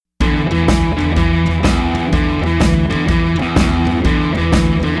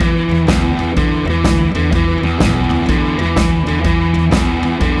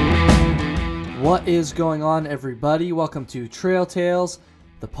What is going on, everybody? Welcome to Trail Tales,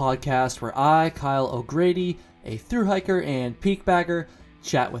 the podcast where I, Kyle O'Grady, a thru hiker and peak bagger,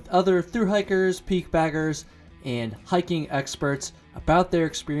 chat with other thru hikers, peak baggers, and hiking experts about their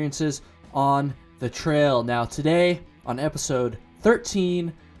experiences on the trail. Now, today, on episode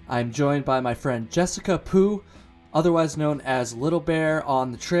 13, I'm joined by my friend Jessica Poo, otherwise known as Little Bear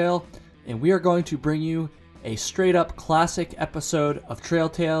on the trail, and we are going to bring you a straight-up classic episode of Trail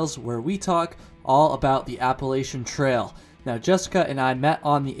Tales where we talk all about the Appalachian Trail. Now, Jessica and I met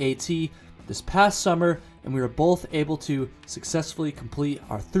on the AT this past summer, and we were both able to successfully complete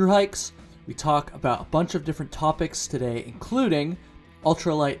our thru hikes. We talk about a bunch of different topics today, including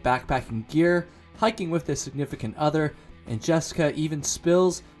ultralight backpacking gear, hiking with a significant other, and Jessica even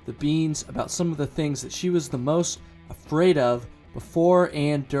spills the beans about some of the things that she was the most afraid of before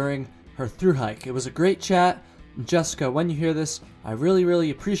and during her thru hike. It was a great chat. And Jessica, when you hear this, I really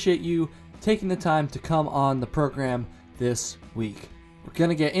appreciate you taking the time to come on the program this week. We're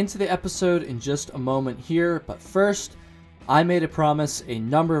going to get into the episode in just a moment here, but first, I made a promise a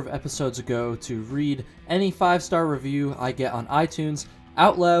number of episodes ago to read any 5-star review I get on iTunes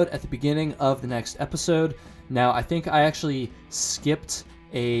out loud at the beginning of the next episode. Now, I think I actually skipped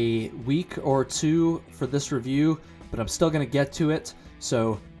a week or two for this review, but I'm still going to get to it.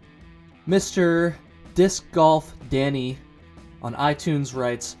 So, Mr. Disc Golf Danny on iTunes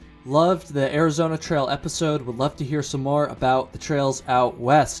writes, "Loved the Arizona Trail episode, would love to hear some more about the trails out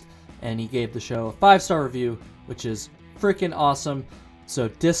west." And he gave the show a 5-star review, which is freaking awesome. So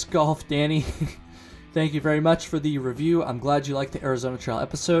Disc Golf Danny, thank you very much for the review. I'm glad you liked the Arizona Trail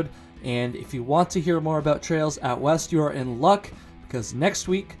episode. And if you want to hear more about trails out west, you are in luck, because next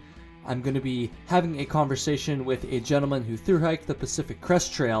week I'm going to be having a conversation with a gentleman who thru hiked the Pacific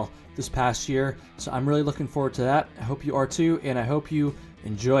Crest Trail this past year. So I'm really looking forward to that. I hope you are too, and I hope you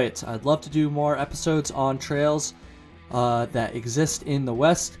enjoy it. I'd love to do more episodes on trails that exist in the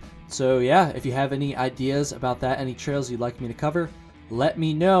West. So yeah, if you have any ideas about that, any trails you'd like me to cover, let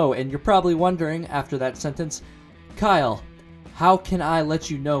me know. And you're probably wondering after that sentence, Kyle, how can I let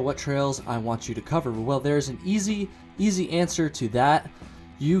you know what trails I want you to cover? Well, there's an easy answer to that.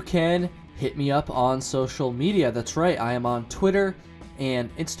 You can hit me up on social media. That's right, I am on Twitter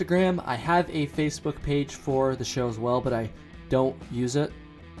and Instagram. I have a Facebook page for the show as well, but I don't use it.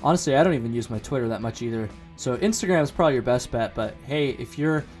 Honestly, I don't even use my Twitter that much either. So Instagram is probably your best bet, but hey, if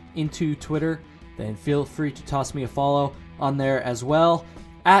you're into Twitter, then feel free to toss me a follow on there as well.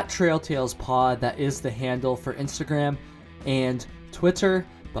 At Trail Tales Pod, that is the handle for Instagram and Twitter.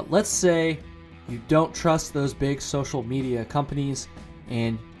 But let's say you don't trust those big social media companies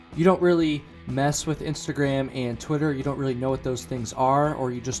and you don't really mess with Instagram and Twitter, you don't really know what those things are,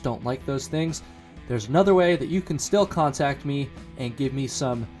 or you just don't like those things. There's another way that you can still contact me and give me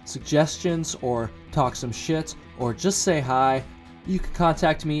some suggestions or talk some shit or just say hi. You can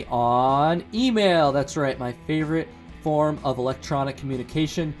contact me on email. That's right, my favorite form of electronic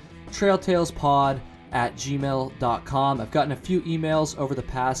communication, trailtalespod@gmail.com. I've gotten a few emails over the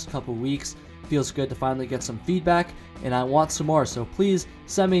past couple weeks. Feels good to finally get some feedback, and I want some more. So please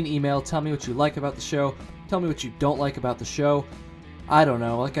send me an email. Tell me what you like about the show. Tell me what you don't like about the show. I don't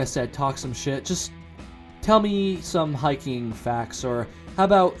know. Like I said, talk some shit. Just tell me some hiking facts, or how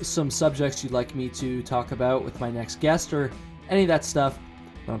about some subjects you'd like me to talk about with my next guest, or any of that stuff.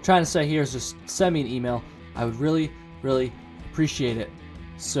 What I'm trying to say here is just send me an email. I would really appreciate it.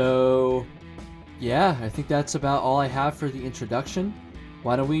 So yeah, I think that's about all I have for the introduction.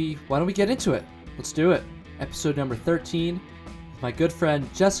 Why don't we get into it? Let's do it. Episode number 13 with my good friend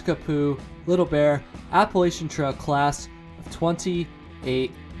Jessica Poo, Little Bear, Appalachian Trail class of 2018.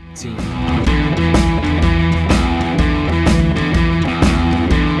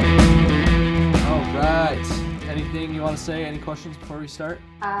 All right. Anything you want to say? Any questions before we start?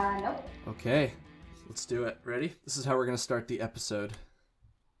 Nope. Okay. Let's do it. Ready? This is how we're going to start the episode.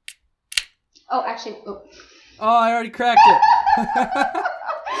 Oh, actually. Oh, I already cracked it.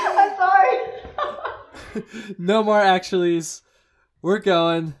 I'm sorry. No more actuallys. We're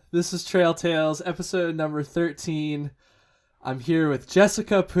going. This is Trail Tales, episode number 13. I'm here with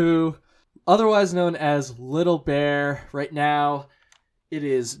Jessica Poo, otherwise known as Little Bear. Right now, it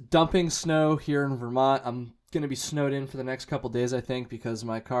is dumping snow here in Vermont. I'm going to be snowed in for the next couple days, I think, because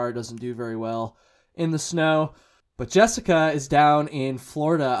my car doesn't do very well in the snow. But Jessica is down in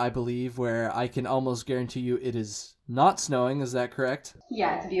Florida, I believe, where I can almost guarantee you it is not snowing. Is that correct?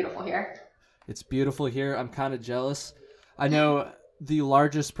 Yeah, it's beautiful here. It's beautiful here. I'm kind of jealous. I know the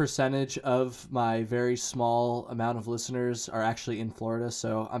largest percentage of my very small amount of listeners are actually in Florida,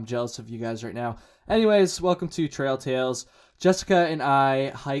 so I'm jealous of you guys right now. Anyways, welcome to Trail Tales. Jessica and I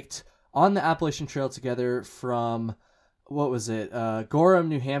hiked on the Appalachian Trail together from, what was it? Gorham,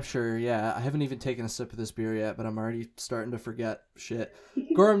 New Hampshire. Yeah, I haven't even taken a sip of this beer yet, but I'm already starting to forget shit.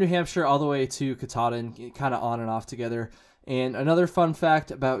 Gorham, New Hampshire, all the way to Katahdin, kind of on and off together. And another fun fact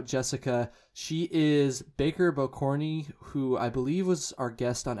about Jessica, she is Baker Bocorny, who I believe was our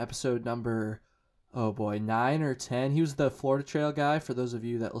guest on episode number, 9 or 10. He was the Florida Trail guy, for those of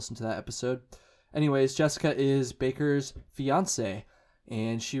you that listened to that episode. Anyways, Jessica is Baker's fiance,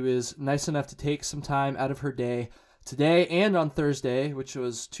 and she was nice enough to take some time out of her day today and on Thursday, which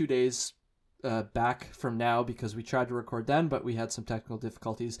was 2 days back from now because we tried to record then, but we had some technical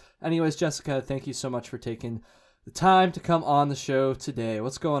difficulties. Anyways, Jessica, thank you so much for taking the time to come on the show today.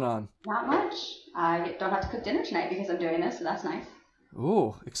 What's going on? Not much. I don't have to cook dinner tonight because I'm doing this, so that's nice.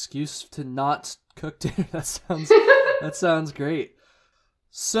 Ooh, excuse to not cook dinner. That sounds great.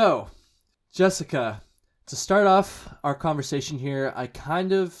 So, Jessica, to start off our conversation here, I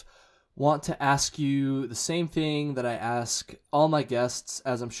kind of want to ask you the same thing that I ask all my guests,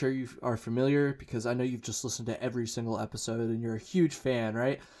 as I'm sure you are familiar, because I know you've just listened to every single episode and you're a huge fan,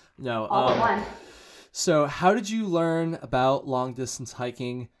 right? No. All but one. So how did you learn about long distance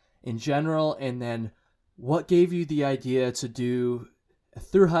hiking in general, and then what gave you the idea to do a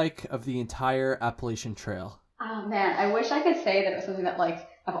through hike of the entire Appalachian Trail? Oh man, I wish I could say that it was something that like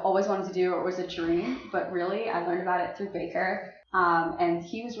I've always wanted to do or it was a dream, but really I learned about it through Baker. And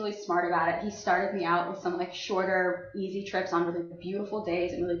he was really smart about it. He started me out with some like shorter, easy trips on really beautiful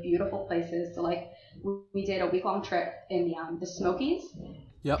days and really beautiful places. So like we did a week-long trip in the Smokies,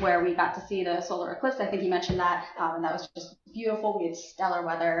 yep, where we got to see the solar eclipse. I think you mentioned that, and that was just beautiful. We had stellar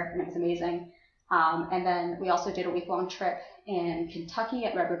weather and it was amazing. And then we also did a week-long trip in Kentucky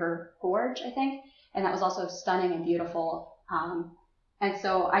at Red River Gorge, I think, and that was also stunning and beautiful. And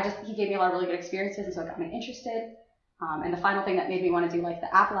so he gave me a lot of really good experiences, and so it got me interested. And the final thing that made me want to do like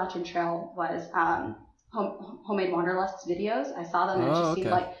the Appalachian Trail was Homemade Wanderlust's videos. I saw them and it just seemed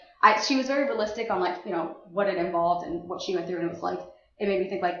like she was very realistic on like, you know, what it involved and what she went through. And it was like, it made me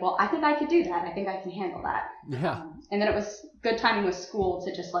think like, well, I think I could do that. I think I can handle that. Yeah. And then it was good timing with school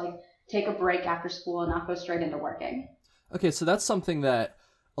to just like take a break after school and not go straight into working. Okay. So that's something that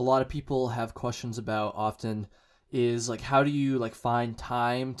a lot of people have questions about often is like, how do you like find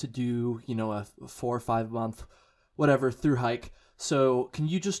time to do, you know, a 4 or 5 month whatever through hike. So can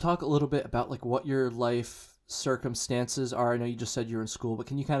you just talk a little bit about like what your life circumstances are? I know you just said you're in school, but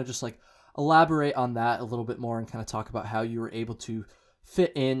can you kind of just like elaborate on that a little bit more and kind of talk about how you were able to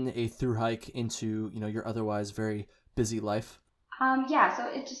fit in a through hike into, you know, your otherwise very busy life? Yeah, so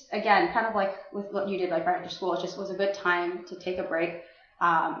it just, again, kind of like with what you did like right after school, it just was a good time to take a break.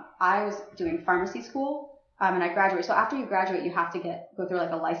 I was doing pharmacy school and I graduated. So after you graduate, you have to go through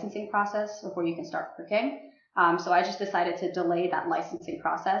like a licensing process before you can start working. So I just decided to delay that licensing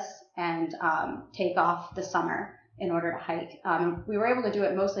process and take off the summer in order to hike. We were able to do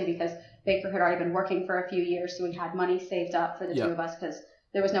it mostly because Baker had already been working for a few years, so we had money saved up for the two of us because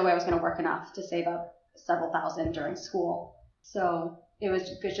there was no way I was going to work enough to save up several thousand during school. So it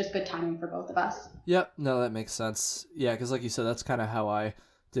was just good timing for both of us. Yep, no, that makes sense. Yeah, because like you said, that's kind of how I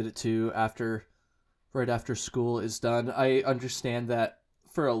did it too. Right after school is done, I understand that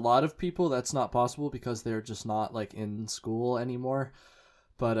for a lot of people that's not possible because they're just not like in school anymore.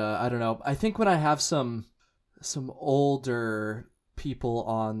 But I don't know. I think when I have some older people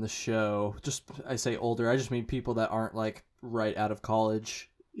on the show, I say older, I just mean people that aren't like right out of college,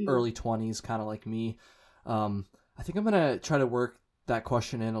 early 20s, kind of like me. I think I'm going to try to work that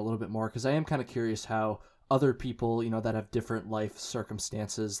question in a little bit more because I am kind of curious how other people, you know, that have different life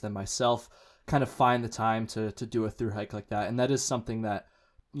circumstances than myself kind of find the time to do a through hike like that. And that is something that,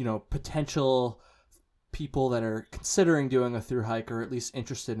 you know, potential people that are considering doing a through hike or at least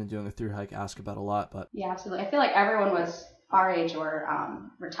interested in doing a through hike ask about a lot. But yeah, absolutely. I feel like everyone was our age or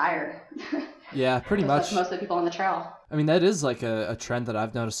retired. Yeah, pretty much. Most of the people on the trail. I mean, that is like a trend that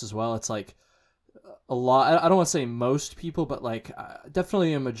I've noticed as well. It's like a lot, I don't want to say most people, but like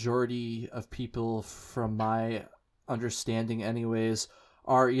definitely a majority of people from my understanding anyways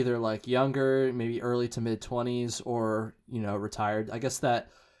are either like younger, maybe early to mid 20s or, you know, retired. I guess that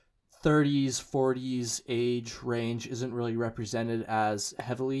 30s, 40s age range isn't really represented as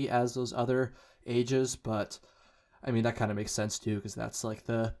heavily as those other ages, but I mean, that kind of makes sense too, because that's like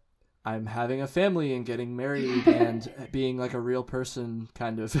I'm having a family and getting married and being like a real person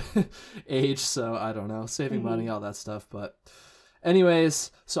kind of age. So I don't know, saving money, all that stuff. But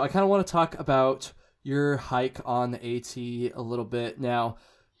anyways, so I kind of want to talk about your hike on the AT a little bit. Now,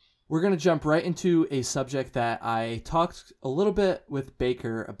 we're going to jump right into a subject that I talked a little bit with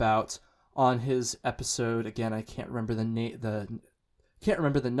Baker about on his episode. Again, I can't remember the can't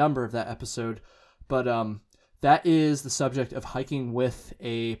remember the number of that episode, but that is the subject of hiking with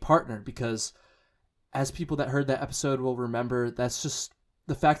a partner, because as people that heard that episode will remember, that's just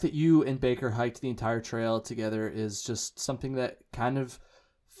the fact that you and Baker hiked the entire trail together is just something that kind of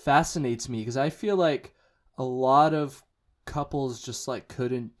fascinates me, because I feel like a lot of couples just like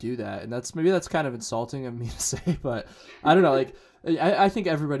couldn't do that, and that's kind of insulting of me to say, but I don't know, like I think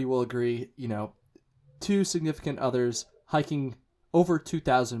everybody will agree, two significant others hiking over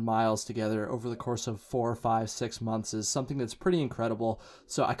 2,000 miles together over the course of 4, 5, 6 months is something that's pretty incredible.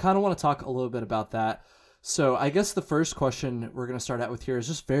 So I kind of want to talk a little bit about that. So I guess the first question we're going to start out with here is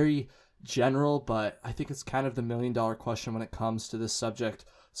just very general, but I think it's kind of the $1 million question when it comes to this subject.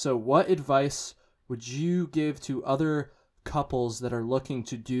 So what advice would you give to other couples that are looking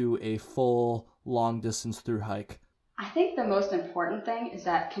to do a full long distance through hike? I think the most important thing is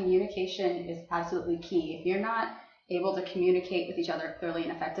that communication is absolutely key. If you're not able to communicate with each other clearly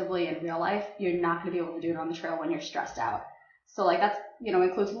and effectively in real life, you're not going to be able to do it on the trail when you're stressed out. So like that's,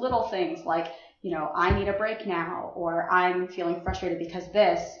 includes little things like, I need a break now, or I'm feeling frustrated because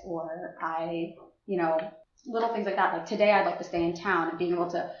this, or little things like that. Like today I'd like to stay in town, and being able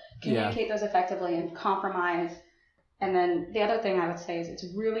to communicate those effectively and compromise. And then the other thing I would say is it's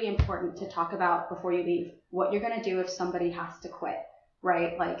really important to talk about before you leave what you're going to do if somebody has to quit,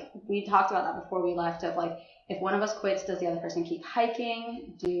 right? Like we talked about that before we left, of like, if one of us quits, does the other person keep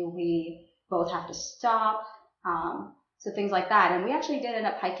hiking? Do we both have to stop? So things like that. And we actually did end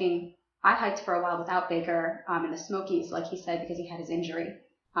up hiking. I hiked for a while without Baker in the Smokies, like he said, because he had his injury.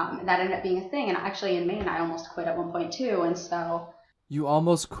 And that ended up being a thing. And actually in Maine, I almost quit at one point too. And so... You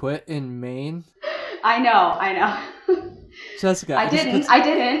almost quit in Maine? I know. Jessica. I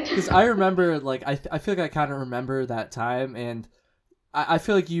didn't. Because I remember, like, I feel like I kind of remember that time. And I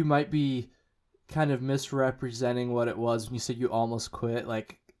feel like you might be kind of misrepresenting what it was when you said you almost quit.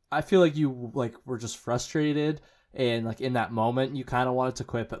 Like, I feel like you like were just frustrated, and like in that moment you kind of wanted to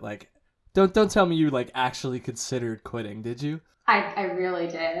quit, but like don't tell me you like actually considered quitting, did you? I really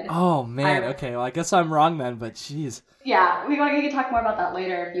did. Oh man. Okay, well I guess I'm wrong then, but jeez. Yeah, we can talk more about that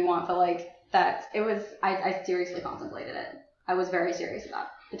later if you want, but like that, it was, I seriously contemplated it. I was very serious about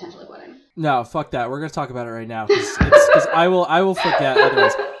potentially quitting. No, fuck that. We're gonna talk about it right now, because I will forget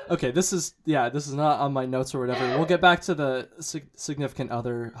otherwise. Okay, this is not on my notes or whatever. We'll get back to the significant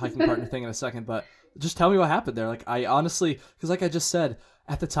other hiking partner thing in a second, but just tell me what happened there. Like, I honestly, because like I just said,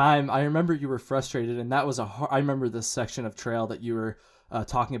 at the time, I remember you were frustrated, and that was I remember this section of trail that you were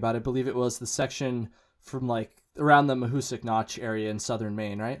talking about. I believe it was the section from like around the Mahoosic Notch area in southern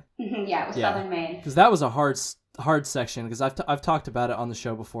Maine, right? Yeah, it was southern Maine. Because that was a hard section, because I've talked about it on the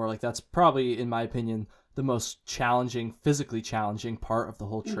show before. Like, that's probably, in my opinion, the most physically challenging part of the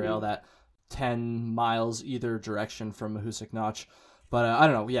whole trail, that 10 miles either direction from Mahoosic Notch. But I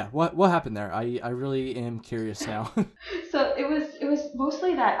don't know. Yeah, what happened there? I really am curious now. So it was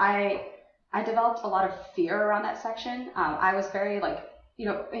mostly that I developed a lot of fear around that section. I was very like,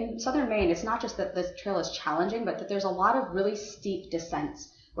 in southern Maine, it's not just that this trail is challenging, but that there's a lot of really steep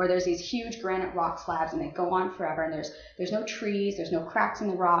descents where there's these huge granite rock slabs and they go on forever, and there's no trees, there's no cracks in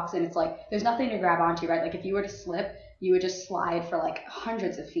the rocks, and it's like there's nothing to grab onto, right? Like if you were to slip, you would just slide for like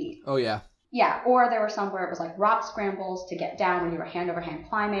hundreds of feet. Oh yeah. Yeah, or there were some where it was like rock scrambles to get down when you were hand over hand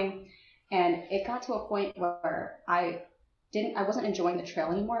climbing. And it got to a point where I wasn't enjoying the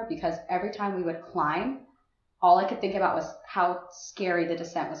trail anymore, because every time we would climb, all I could think about was how scary the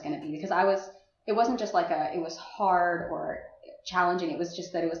descent was going to be, because it wasn't just like it was hard or challenging. It was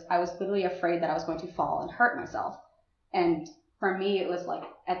just that I was literally afraid that I was going to fall and hurt myself. And for me, it was like,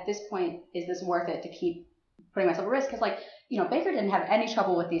 at this point, is this worth it to keep putting myself at risk? Because like, Baker didn't have any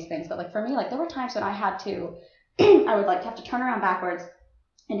trouble with these things, but like for me, like there were times when I had to, I would like have to turn around backwards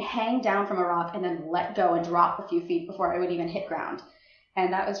and hang down from a rock and then let go and drop a few feet before I would even hit ground.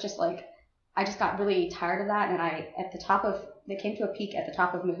 And that was just like, I just got really tired of that. And they came to a peak at the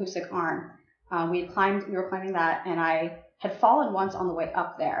top of Mahoosic Arm. We were climbing that, and I had fallen once on the way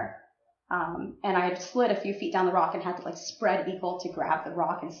up there. And I had slid a few feet down the rock and had to like spread eagle to grab the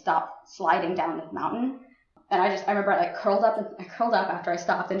rock and stop sliding down the mountain. And I remember I curled up after I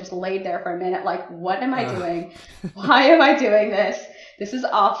stopped and just laid there for a minute, like, what am I doing? Why am I doing this? This is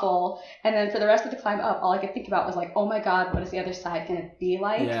awful. And then for the rest of the climb up, all I could think about was like, oh my God, what is the other side going to be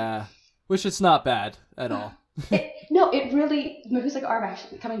like? Yeah, which it's not bad at all. Mahoosic Arm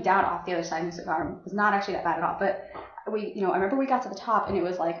actually coming down off the other side of Mahoosic Arm was not actually that bad at all. But I remember we got to the top, and it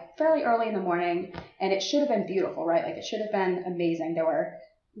was like fairly early in the morning, and it should have been beautiful, right? Like it should have been amazing. There were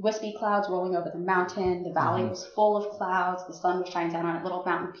wispy clouds rolling over the mountain. The valley was full of clouds. The sun was shining down on little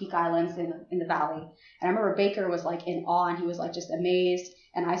mountain peak islands in the valley. And I remember Baker was like in awe, and he was like just amazed.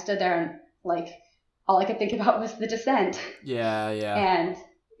 And I stood there and like all I could think about was the descent. Yeah. And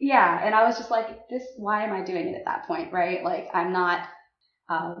I was just like, why am I doing it at that point, right? Like I'm not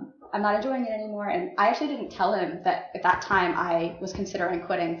enjoying it anymore. And I actually didn't tell him that at that time I was considering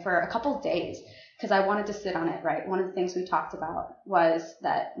quitting for a couple of days, because I wanted to sit on it, right? One of the things we talked about was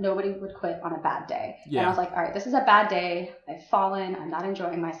that nobody would quit on a bad day. Yeah. And I was like, all right, this is a bad day. I've fallen. I'm not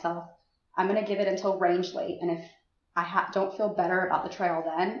enjoying myself. I'm going to give it until range late. And if I don't feel better about the trail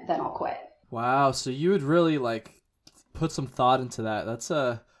then I'll quit. Wow. So you would really like put some thought into that. That's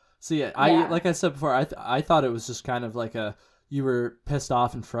like I said before, I thought it was just kind of like you were pissed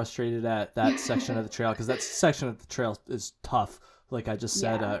off and frustrated at that section of the trail, because that section of the trail is tough, like I just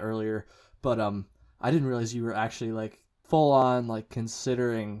said earlier. But I didn't realize you were actually like full on like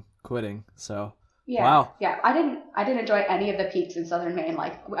considering quitting. So yeah, wow. Yeah, I didn't enjoy any of the peaks in southern Maine.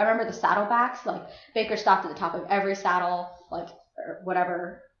 Like I remember the saddlebacks. Like Baker stopped at the top of every saddle, like or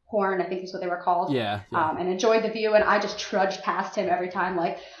whatever horn, I think is what they were called. Yeah. And enjoyed the view. And I just trudged past him every time.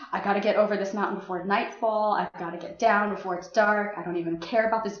 Like I got to get over this mountain before nightfall. I got to get down before it's dark. I don't even care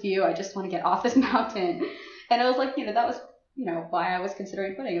about this view. I just want to get off this mountain. And it was like, that was, why I was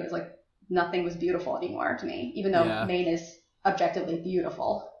considering quitting. It was like nothing was beautiful anymore to me, even though Maine is objectively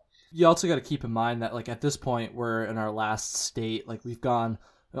beautiful. You also got to keep in mind that like at this point we're in our last state. Like we've gone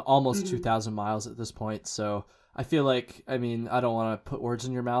almost 2,000 miles at this point. So I feel like, I mean, I don't want to put words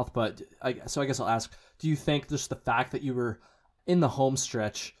in your mouth, but I guess I'll ask, do you think just the fact that you were in the home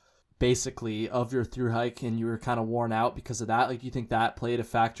stretch basically of your thru hike and you were kind of worn out because of that, like do you think that played a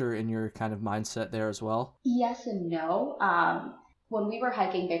factor in your kind of mindset there as well? Yes and no. When we were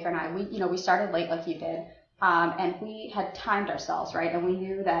hiking, Baker and I, we started late like you did, and we had timed ourselves, right? And we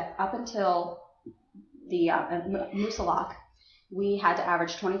knew that up until the Moosilauke, we had to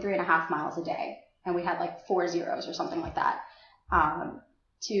average 23 and a half miles a day. And we had like 4 zeros or something like that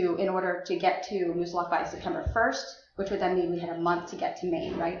in order to get to Moosilauke by September 1st, which would then mean we had a month to get to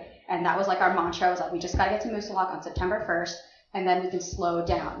Maine, right? And that was like our mantra, was like, we just got to get to Moosilauke on September 1st, and then we can slow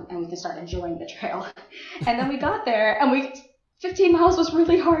down and we can start enjoying the trail. And then we got there, and 15 miles was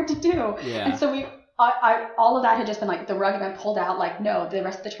really hard to do. Yeah. And so all of that had just been like the rug had been pulled out, like, no, the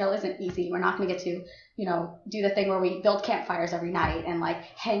rest of the trail isn't easy. We're not going to get to, do the thing where we build campfires every night and like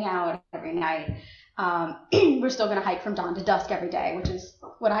hang out every night. We're still going to hike from dawn to dusk every day, which is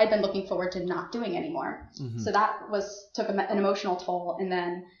what I had been looking forward to not doing anymore. Mm-hmm. So that took an emotional toll. And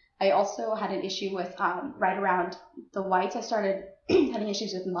then I also had an issue with, right around the whites, I started having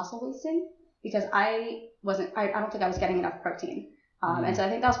issues with muscle wasting because I don't think I was getting enough protein. And so I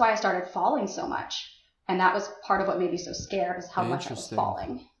think that's why I started falling so much. And that was part of what made me so scared, is how much I was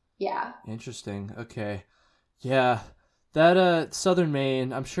falling. Yeah. Interesting. Okay. Yeah. That southern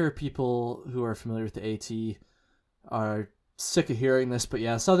Maine, I'm sure people who are familiar with the AT are sick of hearing this, but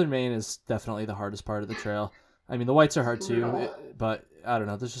yeah, southern Maine is definitely the hardest part of the trail. I mean, the whites are hard too, but I don't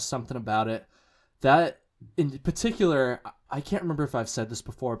know, there's just something about it. That, in particular, I can't remember if I've said this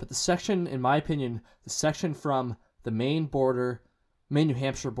before, but the section, in my opinion, the section from the Maine New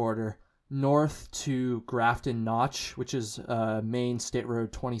Hampshire border, north to Grafton Notch, which is Maine State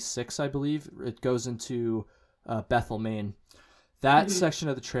Road 26, I believe. It goes into Bethel, Maine. That section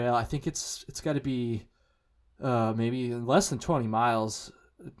of the trail, I think it's got to be maybe less than 20 miles,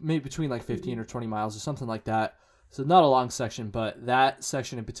 maybe between like 15 or 20 miles or something like that. So not a long section, but that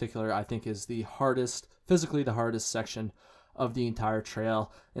section in particular, I think, is physically the hardest section of the entire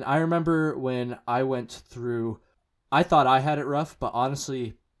trail. And I remember when I went through, I thought I had it rough, but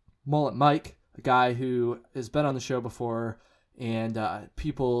honestly, Mullet Mike, a guy who has been on the show before, and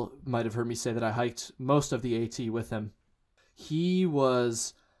people might have heard me say that I hiked most of the AT with him. He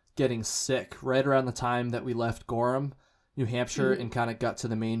was getting sick right around the time that we left Gorham, New Hampshire, and kind of got to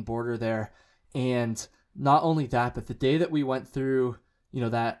the Maine border there. And not only that, but the day that we went through,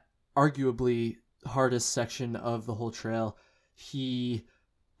 that arguably hardest section of the whole trail, he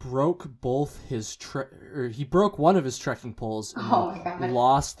broke he broke one of his trekking poles and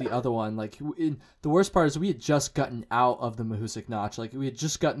lost the other one. Like, the worst part is we had just gotten out of the Mahoosuc Notch. Like, we had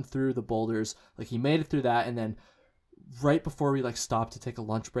just gotten through the boulders. Like, he made it through that, and then right before we like stopped to take a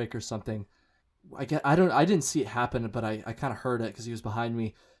lunch break or something, I didn't see it happen, but I kind of heard it because he was behind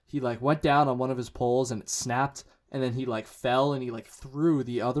me. He like went down on one of his poles and it snapped, and then he like fell and he like threw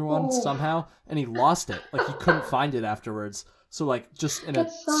the other one somehow, and he lost it. Like, he couldn't find it afterwards. So like just in That a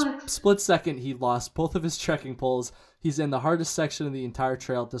sucks. split second, he lost both of his trekking poles. He's in the hardest section of the entire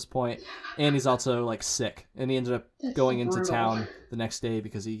trail at this point, and he's also like sick. And he ended up That's going into brutal. town the next day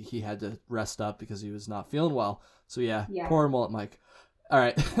because he had to rest up because he was not feeling well. So yeah. Yeah. Poor Mullet Mike. All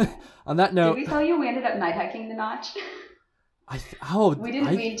right. On that note, Did we tell you we ended up night hiking the Notch? We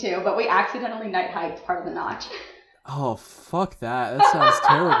didn't mean to, but we accidentally night hiked part of the Notch. Oh, fuck that. That sounds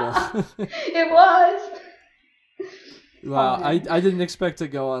terrible. It was. Wow, Oh, I man. didn't expect to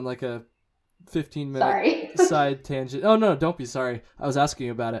go on like a 15-minute Sorry. side tangent. Oh, no, don't be sorry. I was asking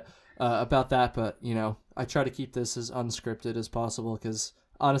you about that, but, I try to keep this as unscripted as possible because,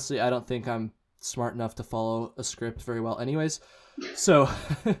 honestly, I don't think I'm smart enough to follow a script very well anyways. So,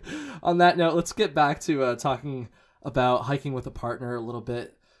 on that note, let's get back to talking about hiking with a partner a little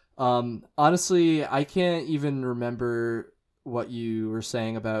bit. Honestly, I can't even remember what you were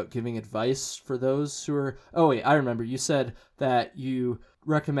saying about giving advice for those who are... Oh, wait, I remember. You said that you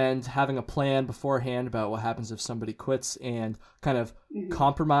recommend having a plan beforehand about what happens if somebody quits and kind of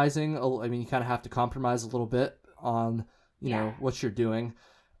compromising. I mean, you kind of have to compromise a little bit on, what you're doing.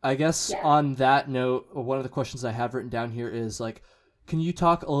 I guess on that note, one of the questions I have written down here is like, can you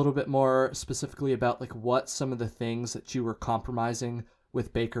talk a little bit more specifically about like what some of the things that you were compromising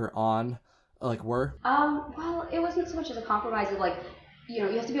with Baker on were? Well, it wasn't so much as a compromise as like, you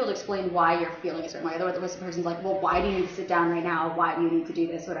have to be able to explain why you're feeling a certain way. Otherwise, the person's like, well, why do you need to sit down right now? Why do you need to do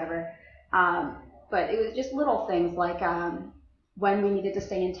this? Whatever. But it was just little things like when we needed to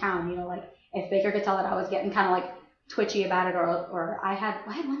stay in town. Like if Baker could tell that I was getting kind of like twitchy about it, or I had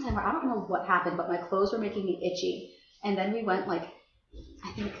one time where I don't know what happened, but my clothes were making me itchy, and then we went like.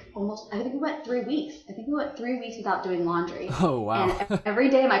 I think we went 3 weeks. I think we went 3 weeks without doing laundry. Oh, wow. And every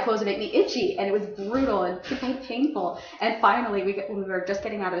day my clothes would make me itchy, and it was brutal and painful. And finally, when we were just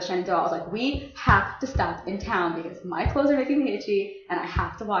getting out of the Shenandoah, I was like, we have to stop in town because my clothes are making me itchy, and I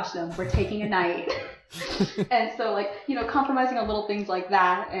have to wash them. We're taking a night. And so, compromising on little things like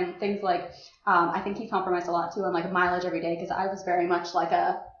that, and things like, I think he compromised a lot, too, on, mileage every day, because I was very much like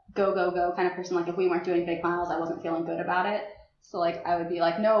a go, go, go kind of person. Like, if we weren't doing big miles, I wasn't feeling good about it. So, I would be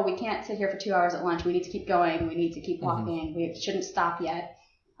like, no, we can't sit here for 2 hours at lunch. We need to keep going. We need to keep walking. We shouldn't stop yet.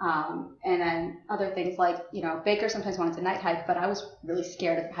 And then other things like, Baker sometimes wanted to night hike, but I was really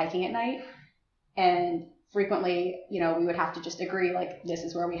scared of hiking at night. And frequently, we would have to just agree, this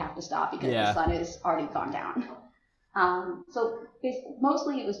is where we have to stop because the sun is already gone down. So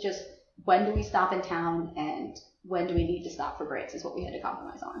mostly it was just when do we stop in town and when do we need to stop for breaks is what we had to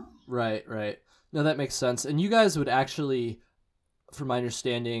compromise on. Right. No, that makes sense. And you guys would actually, from my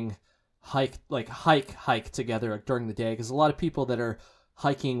understanding, hike together during the day, because a lot of people that are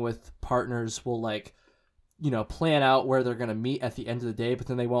hiking with partners will plan out where they're going to meet at the end of the day, but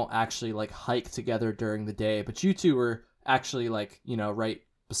then they won't actually hike together during the day. But you two were actually right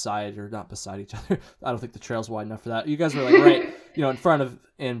beside, or not beside each other. I don't think the trail's wide enough for that. You guys were right in front of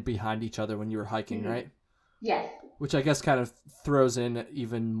and behind each other when you were hiking, right? Yes. Which I guess kind of throws in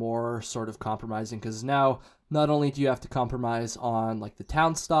even more sort of compromising, because now not only do you have to compromise on the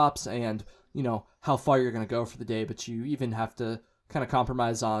town stops and how far you're going to go for the day, but you even have to kind of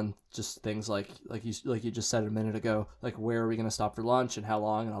compromise on just things like you just said a minute ago, where are we going to stop for lunch and how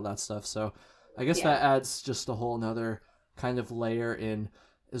long and all that stuff. So I guess that adds just a whole nother kind of layer in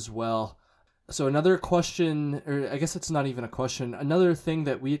as well. So another question, or I guess it's not even a question, another thing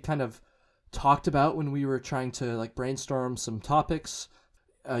that we had kind of talked about when we were trying to brainstorm some topics,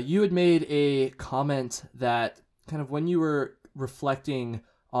 you had made a comment that kind of when you were reflecting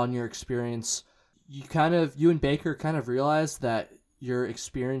on your experience, you and Baker kind of realized that your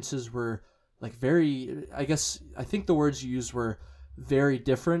experiences were very, I think the words you used were very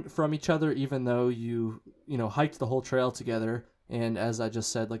different from each other, even though you hiked the whole trail together. And as I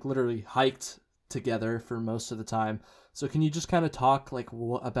just said, literally hiked together for most of the time. So can you just kind of talk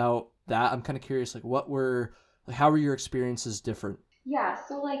about that? I'm kind of curious, how were your experiences different? Yeah,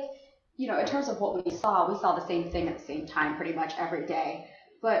 so in terms of what we saw the same thing at the same time pretty much every day.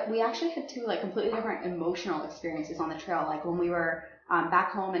 But we actually had two completely different emotional experiences on the trail. When we were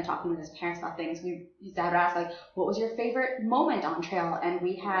back home and talking with his parents about things, Dad would ask what was your favorite moment on trail? And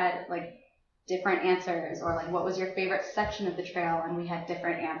we had different answers. Or what was your favorite section of the trail? And we had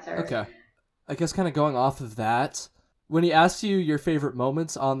different answers. Okay, I guess kind of going off of that, when he asked you your favorite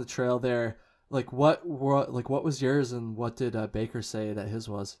moments on the trail there, what was yours, and what did Baker say that his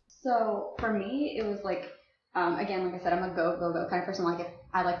was? So for me, it was again, like I said, I'm a go kind of person.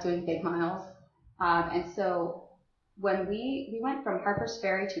 I like doing big miles, and so when we went from Harper's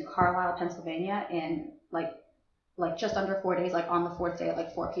Ferry to Carlisle, Pennsylvania in like just under 4 days. Like on the fourth day at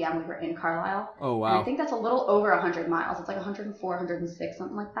like 4 p.m. we were in Carlisle. Oh, wow. And I think that's a little over 100 miles. It's like 104, 106,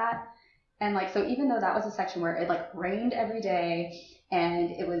 something like that. And like, so even though that was a section where it like rained every day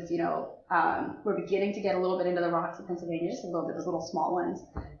and it was, we're beginning to get a little bit into the rocks of Pennsylvania, just a little bit, those little small ones.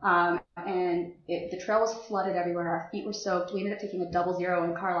 And the trail was flooded everywhere. Our feet were soaked. We ended up taking a 00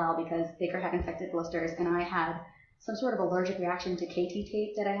 in Carlisle because Baker had infected blisters and I had some sort of allergic reaction to KT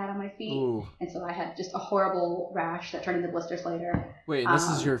tape that I had on my feet. Ooh. And so I had just a horrible rash that turned into blisters later. Wait, and this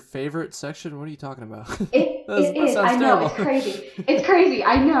is your favorite section? What are you talking about? It is. I know. Terrible. It's crazy. It's crazy.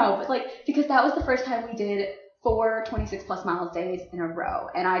 I know. But like, because that was the first time we did 4 26 plus miles days in a row.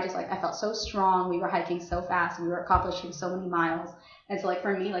 And I just I felt so strong. We were hiking so fast and we were accomplishing so many miles. And so like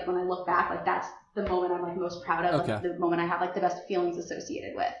for me, like when I look back, like that's the moment I'm like most proud of. Okay. Like the moment I have like the best feelings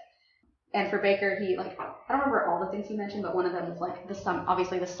associated with. And for Baker, he like, I don't remember all the things he mentioned, but one of them was like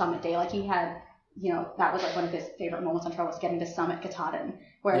obviously the summit day. Like he had, that was like one of his favorite moments on trail was getting to summit Katahdin.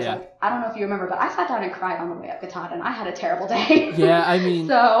 Whereas like, I don't know if you remember, but I sat down and cried on the way up Katahdin. I had a terrible day. Yeah, I mean,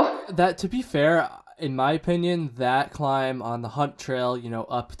 so that, to be fair, in my opinion, that climb on the Hunt Trail,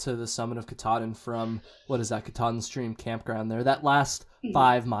 up to the summit of Katahdin from, what is that, Katahdin Stream campground there, that last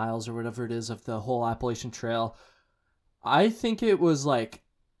 5 miles or whatever it is of the whole Appalachian Trail, I think it was like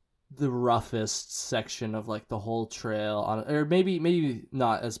the roughest section of like the whole trail or maybe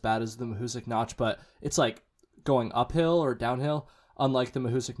not as bad as the Mahoosic Notch, but it's like going uphill or downhill, unlike the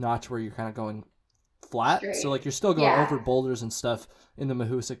Mahoosic Notch where you're kind of going flat. Straight. So like you're still going over boulders and stuff in the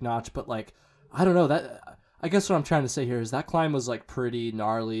Mahoosic Notch, but like I don't know, that I guess what I'm trying to say here is that climb was like pretty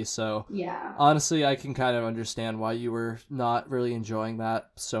gnarly. So yeah, honestly, I can kind of understand why you were not really enjoying that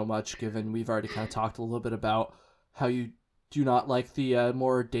so much, given we've already kind of talked a little bit about how you do not like the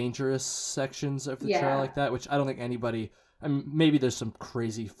more dangerous sections of the trail like that, which I don't think anybody, I mean, maybe there's some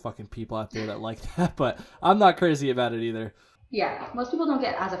crazy fucking people out there that like that, but I'm not crazy about it either. Yeah, most people don't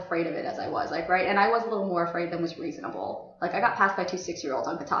get as afraid of it as I was, like, right? And I was a little more afraid than was reasonable. Like, I got passed by 2 6-year-olds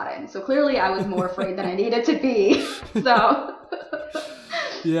on Katahdin, so clearly I was more afraid than I needed to be, so.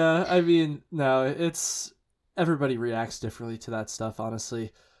 Yeah, I mean, no, it's, everybody reacts differently to that stuff,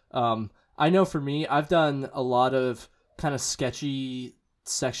 honestly. I know for me, I've done a lot of kind of sketchy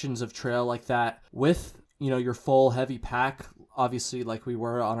sections of trail like that with, your full heavy pack, obviously like we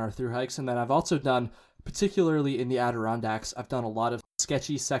were on our through hikes. And then I've also done, particularly in the Adirondacks, I've done a lot of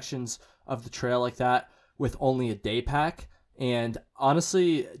sketchy sections of the trail like that with only a day pack. And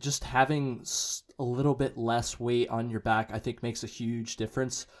honestly, just having a little bit less weight on your back, I think makes a huge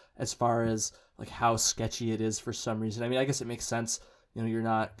difference as far as like how sketchy it is for some reason. I mean, I guess it makes sense. You're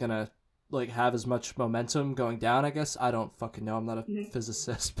not gonna like have as much momentum going down, I guess. I don't fucking know. I'm not a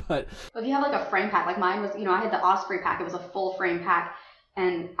physicist, but if you have like a frame pack, like mine was, I had the Osprey pack. It was a full frame pack,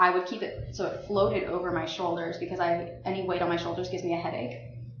 and I would keep it so it floated over my shoulders because any weight on my shoulders gives me a headache.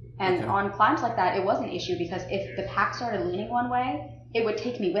 And on climbs like that, it was an issue because if the pack started leaning one way, it would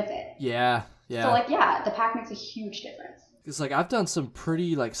take me with it. Yeah. So like, the pack makes a huge difference. Because like I've done some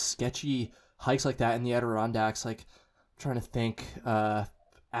pretty like sketchy hikes like that in the Adirondacks. Like I'm trying to think,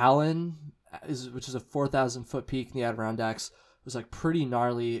 Allen, which is a 4,000 foot peak in the Adirondacks, was like pretty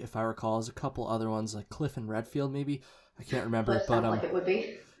gnarly if I recall. There's a couple other ones like Cliff and Redfield maybe. I can't remember, Cliff sounds like it would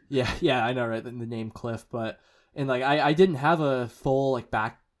be. Yeah, I know, right? The name Cliff, and like I didn't have a full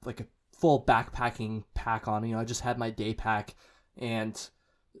full backpacking pack on. I just had my day pack, and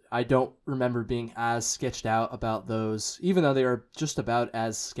I don't remember being as sketched out about those, even though they are just about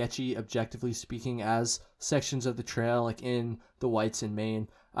as sketchy, objectively speaking, as sections of the trail like in the Whites in Maine.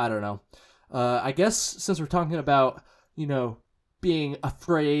 I don't know. I guess since we're talking about, being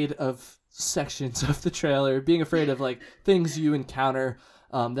afraid of sections of the trail or being afraid of like things you encounter,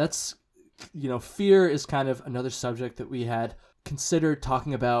 that's, fear is kind of another subject that we had considered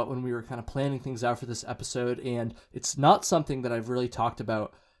talking about when we were kind of planning things out for this episode. And it's not something that I've really talked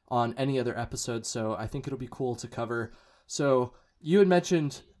about on any other episode. So I think it'll be cool to cover. So you had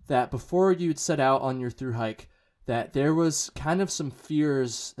mentioned that before you'd set out on your through hike, that there was kind of some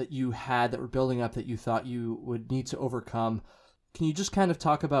fears that you had that were building up that you thought you would need to overcome. Can you just kind of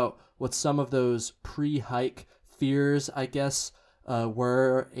talk about what some of those pre-hike fears, I guess,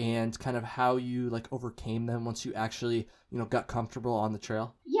 were, and kind of how you like overcame them once you actually, got comfortable on the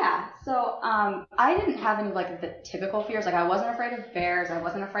trail? Yeah. So I didn't have any like the typical fears. Like I wasn't afraid of bears. I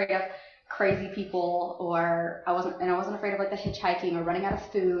wasn't afraid of crazy people, or I wasn't afraid of like the hitchhiking or running out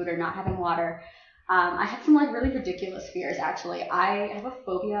of food or not having water. I had some like really ridiculous fears actually. I have a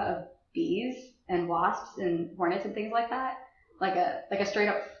phobia of bees and wasps and hornets and things like that. Like a straight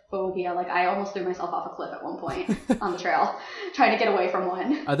up phobia. Like I almost threw myself off a cliff at one point on the trail trying to get away from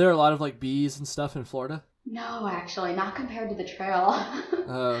one. Are there a lot of like bees and stuff in Florida? No, actually, not compared to the trail.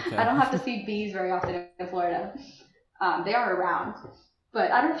 Oh, okay. I don't have to see bees very often in Florida. They are around. But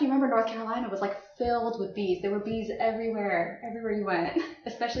I don't know if you remember North Carolina was like filled with bees. There were bees everywhere you went,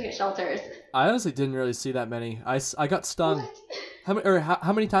 especially at shelters. I honestly didn't really see that many. I got stung. What?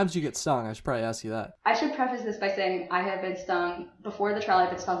 How many times did you get stung? I should probably ask you that. I should preface this by saying I have been stung before the trail. I've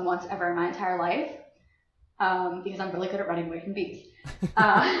been stung once ever in my entire life because I'm really good at running away from bees.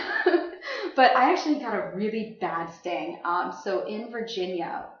 But I actually got a really bad sting. So in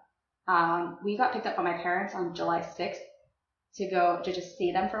Virginia, we got picked up by my parents on July 6th to go to just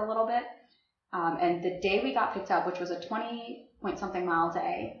see them for a little bit. And the day we got picked up, which was a 20-point-something mile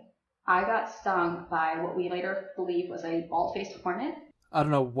day, I got stung by what we later believe was a bald-faced hornet. I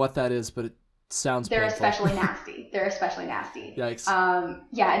don't know what that is, but it sounds They're painful. especially nasty. They're especially nasty. Yikes.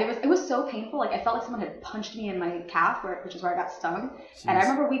 Yeah, and it was so painful. Like I felt like someone had punched me in my calf, which is where I got stung. Jeez. And I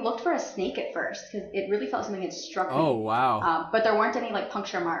remember we looked for a snake at first because it really felt something had struck me. Oh, wow. But there weren't any like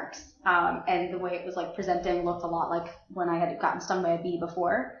puncture marks. And the way it was like presenting looked a lot like when I had gotten stung by a bee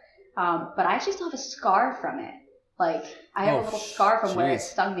before. But I actually still have a scar from it. Like I have a little scar from where it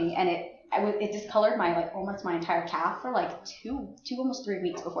stung me, and it discolored my like almost my entire calf for like two almost 3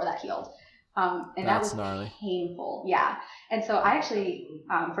 weeks before that healed. And that was gnarly. Painful. Yeah. And so I actually,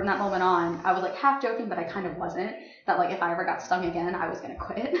 from that moment on, I was like half joking, but I kind of wasn't, that like if I ever got stung again, I was going to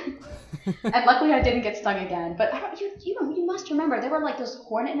quit. And luckily I didn't get stung again. But you must remember, there were like those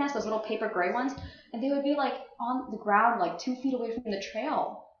hornet nests, those little paper gray ones, and they would be like on the ground like 2 feet away from the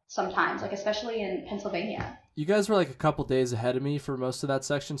trail sometimes, like especially in Pennsylvania. You guys were like a couple days ahead of me for most of that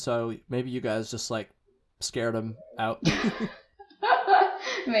section, so maybe you guys just like scared them out.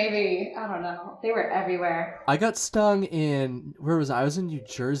 Maybe. I don't know. They were everywhere. I got stung in, where was I? I was in New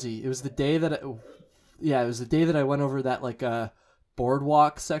Jersey. It was the day that I went over that like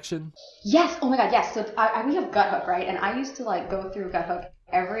boardwalk section. Yes. Oh my God. Yes. So we have Gut Hook, right? And I used to like go through Gut Hook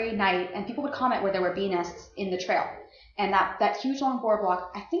every night, and people would comment where there were bee nests in the trail. And that huge long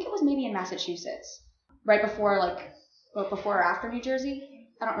boardwalk, I think it was maybe in Massachusetts, right before or after New Jersey.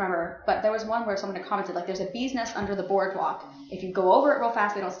 I don't remember, but there was one where someone had commented, like, there's a bee's nest under the boardwalk. If you go over it real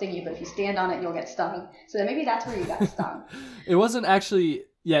fast, they don't sting you, but if you stand on it, you'll get stung. So then maybe that's where you got stung. It wasn't actually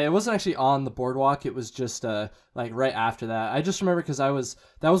on the boardwalk. It was just like right after that. I just remember because that was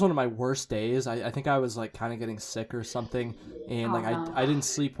one of my worst days. I think I was like kind of getting sick or something, and I didn't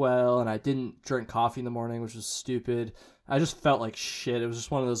sleep well, and I didn't drink coffee in the morning, which was stupid. I just felt like shit. It was just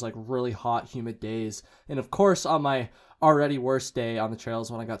one of those like really hot, humid days, and of course on my already worst day on the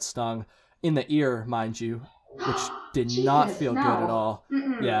trails when I got stung in the ear, mind you, which did not feel good at all.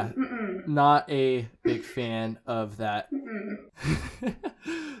 Mm-mm, yeah, not a big fan of that.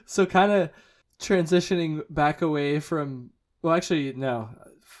 So kind of transitioning back away from, well, actually, no,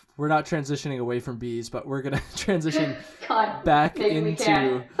 we're not transitioning away from bees, but we're going to transition back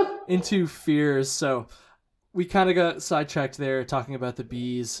into fears. So we kind of got sidetracked there talking about the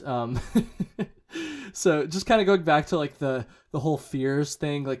bees. So just kind of going back to like the whole fears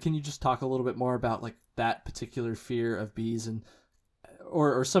thing, like, can you just talk a little bit more about like that particular fear of bees and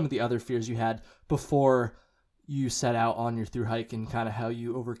or some of the other fears you had before you set out on your thru hike and kind of how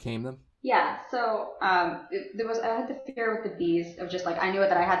you overcame them? Yeah, so I had the fear with the bees of just like, I knew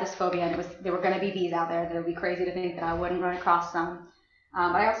that I had this phobia, and there were going to be bees out there. That it would be crazy to think that I wouldn't run across some.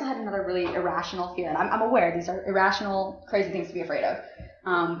 But I also had another really irrational fear, and I'm aware these are irrational, crazy things to be afraid of.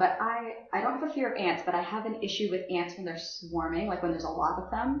 But I don't have a fear of ants, but I have an issue with ants when they're swarming, like when there's a lot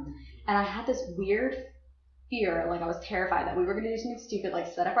of them. And I had this weird fear, like I was terrified that we were going to do something stupid,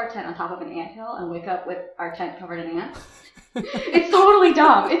 like set up our tent on top of an anthill and wake up with our tent covered in ants. It's totally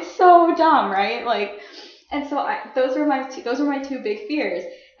dumb. It's so dumb, right? Like, and so those were my two big fears.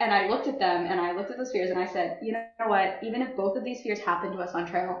 And I looked at them, and I looked at those fears, and I said, you know what? Even if both of these fears happen to us on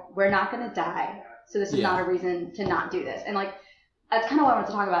trail, we're not going to die. So this is not a reason to not do this. And like, that's kind of what I wanted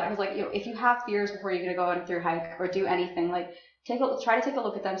to talk about. It was like, if you have fears before you're going to go on a thru hike or do anything, like try to take a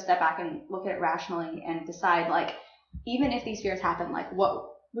look at them, step back and look at it rationally and decide, like, even if these fears happen, like what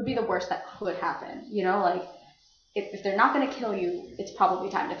would be the worst that could happen? You know, like if they're not going to kill you, it's probably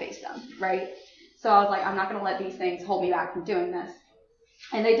time to face them, right? So I was like, I'm not going to let these things hold me back from doing this.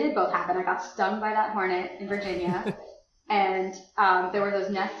 And they did both happen. I got stung by that hornet in Virginia. And there were those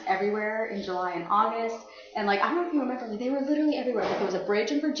nests everywhere in July and August. And like, I don't know if you remember, like, they were literally everywhere. Like, there was a bridge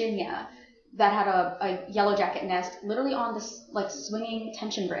in Virginia that had a yellow jacket nest literally on this like swinging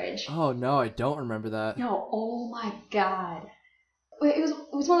tension bridge. Oh no, I don't remember that. No, oh my God. It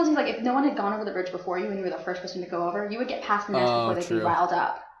was one of those things, like, if no one had gone over the bridge before you and you were the first person to go over, you would get past the nest before they'd be riled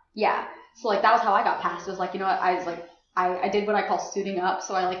up. Yeah. So like, that was how I got past. It was like, you know what, I was like, I did what I call suiting up.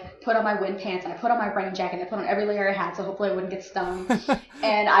 So I like put on my wind pants and I put on my rain jacket and I put on every layer I had so hopefully I wouldn't get stung.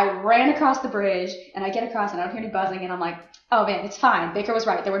 And I ran across the bridge and I get across and I don't hear any buzzing and I'm like, oh man, it's fine. Baker was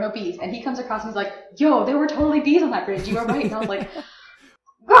right. There were no bees. And he comes across and he's like, yo, there were totally bees on that bridge. You were right. And I was like,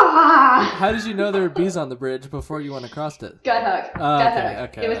 ah! How did you know there were bees on the bridge before you went across it? Gut hook. Oh, Gut okay, hook.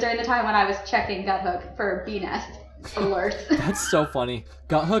 okay. It was during the time when I was checking Gut hook for bee nest alerts. That's so funny.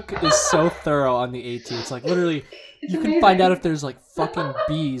 Gut hook is so thorough on the AT. It's like literally It's you amazing. can find out if there's like fucking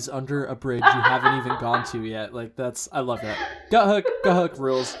bees under a bridge you haven't even gone to yet. Like I love that. Gut hook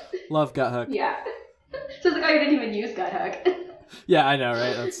rules. Love Gut hook. Yeah. So it's like, oh, you didn't even use Gut hook. Yeah, I know,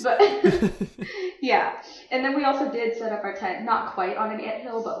 right? That's But yeah. And then we also did set up our tent, not quite on an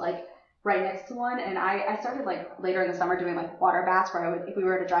anthill, but like right next to one. And I started like later in the summer doing like water baths where I would, if we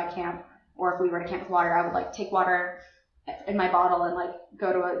were at a dry camp or if we were to camp with water, I would like take water in my bottle and like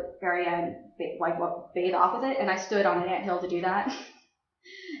go to an area and bathe off with it. And I stood on an anthill to do that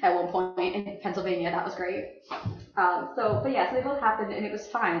at one point in Pennsylvania. That was great. So they both happened and it was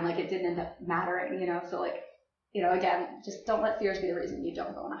fine. Like it didn't end up mattering, so like, again, just don't let fears be the reason you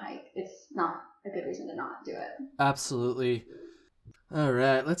don't go on a hike. It's not a good reason to not do it. absolutely. All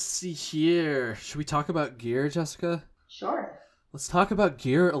right, let's see here. Should we talk about gear, Jessica? Sure. Let's talk about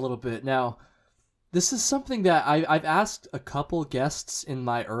gear a little bit. Now, this is something that I've asked a couple guests in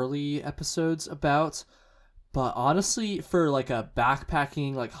my early episodes about, but honestly, for like a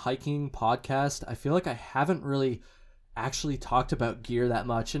backpacking, like hiking podcast, I feel like I haven't really actually talked about gear that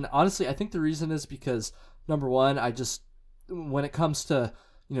much. And honestly, I think the reason is because, number one, when it comes to,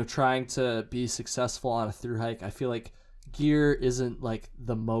 trying to be successful on a thru hike, I feel like gear isn't like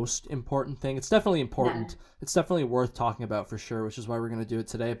the most important thing. It's definitely important. Yeah. It's definitely worth talking about for sure, which is why we're going to do it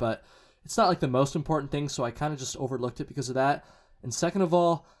today, but it's not like the most important thing, so I kind of just overlooked it because of that. And second of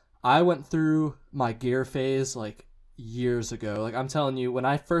all, I went through my gear phase like years ago. Like I'm telling you, when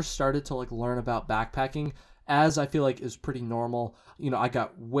I first started to like learn about backpacking, as I feel like is pretty normal, I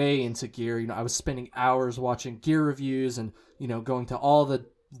got way into gear. I was spending hours watching gear reviews and, going to all the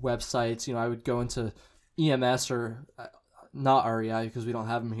websites. I would go into EMS or not REI because we don't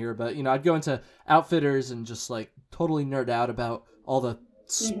have them here, but, I'd go into Outfitters and just like totally nerd out about all the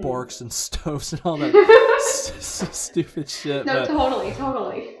sporks and stoves and all that stupid shit. No, but,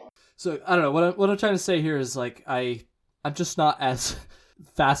 totally. So I don't know what I'm trying to say here is like I'm just not as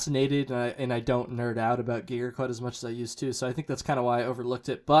fascinated and I don't nerd out about gear quite as much as I used to. So I think that's kind of why I overlooked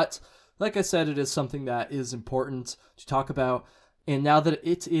it. But like I said, it is something that is important to talk about. And now that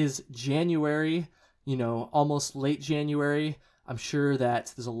it is January, almost late January, I'm sure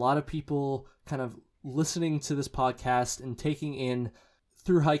that there's a lot of people kind of listening to this podcast and taking in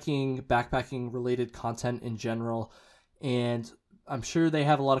through hiking, backpacking related content in general. And I'm sure they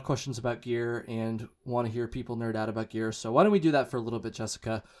have a lot of questions about gear and want to hear people nerd out about gear. So why don't we do that for a little bit,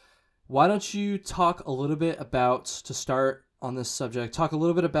 Jessica? Why don't you talk a little bit about, to start on this subject, talk a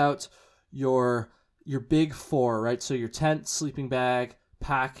little bit about your big four, right? So your tent, sleeping bag,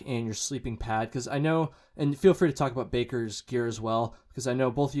 pack, and your sleeping pad. Because I know, and feel free to talk about Baker's gear as well, because I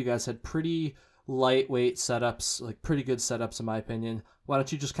know both of you guys had pretty lightweight setups, like pretty good setups in my opinion. Why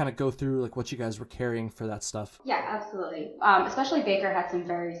don't you just kind of go through like what you guys were carrying for that stuff? Yeah, absolutely. Especially Baker had some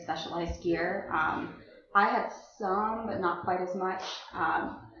very specialized gear. I had some, but not quite as much.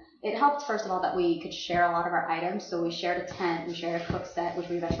 It helped, first of all, that we could share a lot of our items. So we shared a tent, we shared a cook set, which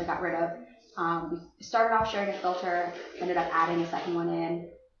we eventually got rid of. We started off sharing a filter, ended up adding a second one in.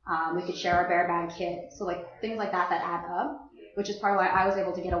 We could share our bear bag kit. So like things like that add up, which is part of why I was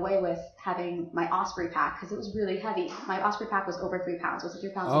able to get away with having my Osprey pack, because it was really heavy. My Osprey pack was over 3 pounds. It was 3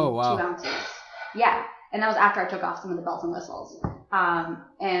 pounds and 2 ounces. Yeah, and that was after I took off some of the bells and whistles.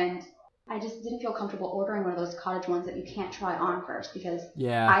 And I just didn't feel comfortable ordering one of those cottage ones that you can't try on first, because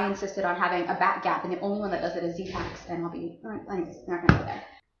I insisted on having a back gap, and the only one that does it is Z-Packs, and anyways, I'm not going to go there.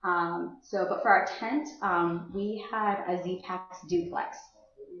 But for our tent, we had a Z-Packs duplex,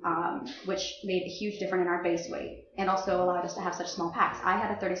 which made a huge difference in our base weight and also allowed us to have such small packs. I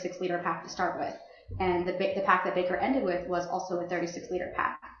had a 36-liter pack to start with, and the pack that Baker ended with was also a 36-liter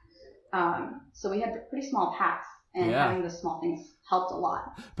pack. So we had pretty small packs, and having the small things helped a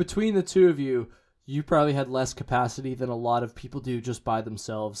lot. Between the two of you, you probably had less capacity than a lot of people do just by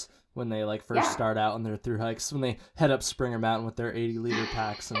themselves when they like first start out on their thru hikes, when they head up Springer Mountain with their 80-liter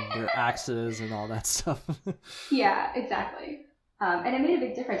packs and their axes and all that stuff. Yeah, exactly. And it made a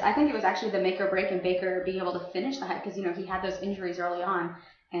big difference. I think it was actually the make or break in Baker being able to finish the hike, because he had those injuries early on,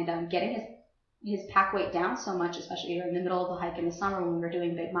 and getting his pack weight down so much, especially in the middle of the hike in the summer when we were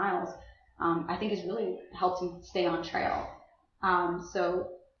doing big miles, I think has really helped him stay on trail. So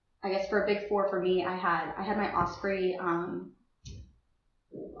I guess for a big four for me, I had my Osprey. I'm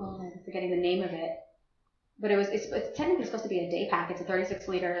forgetting the name of it, but it's technically supposed to be a day pack. It's a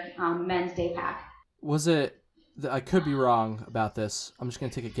 36-liter men's day pack. Was it? I could be wrong about this. I'm just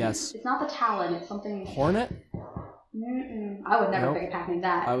gonna take a guess. It's not the Talon. It's something. Hornet? I would never pick a pack named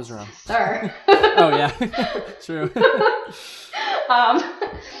that. I was wrong. Sir. Oh yeah, true.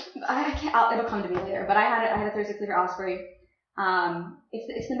 I can't. It'll come to me later. But I had a 36-liter Osprey.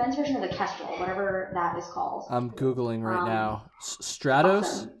 It's the men's version of the Kestrel, whatever that is called. I'm Googling right now. Stratos?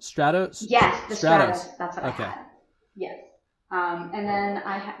 Awesome. Stratos? Yes, the Stratos. That's what okay. I had. Yes. And then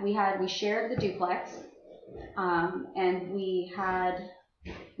we shared the duplex. And we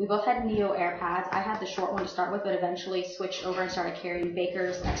both had Neo Air pads. I had the short one to start with, but eventually switched over and started carrying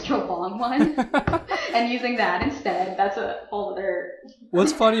Baker's extra long one and using that instead. That's a whole other.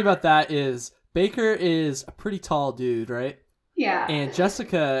 What's funny about that is Baker is a pretty tall dude, right? Yeah. And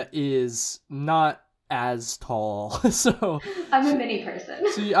Jessica is not as tall, so I'm a mini person.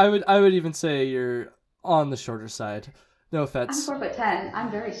 So I would even say you're on the shorter side. No offense. I'm 4'10". I'm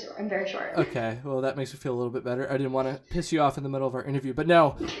very short. Okay, well that makes me feel a little bit better. I didn't want to piss you off in the middle of our interview, but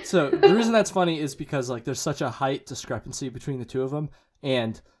no. So the reason that's funny is because like there's such a height discrepancy between the two of them,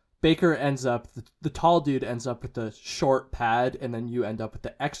 and Baker ends up the tall dude ends up with the short pad, and then you end up with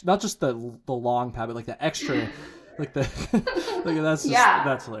the not just the long pad, but like the extra, like the like that's just,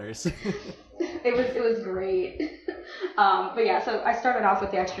 that's hilarious. It was great. But yeah, so I started off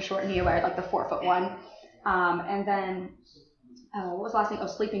with the extra short Neo Air, like the 4-foot one. And then, what was the last thing? Oh,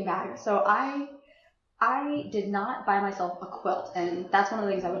 sleeping bag. So I did not buy myself a quilt, and that's one of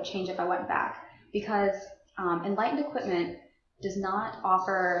the things I would change if I went back, because Enlightened Equipment does not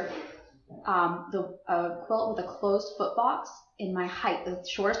offer a quilt with a closed foot box in my height. The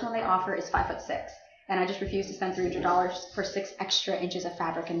shortest one they offer is 5'6", and I just refused to spend $300 for 6 extra inches of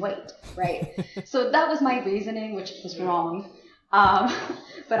fabric and weight, right? So that was my reasoning, which was wrong.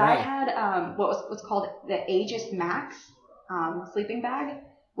 But I had what's called the Aegis Max sleeping bag,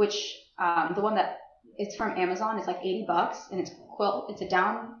 which the one that it's from Amazon is like $80, and it's a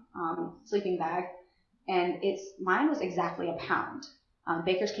down sleeping bag, and mine was exactly a pound.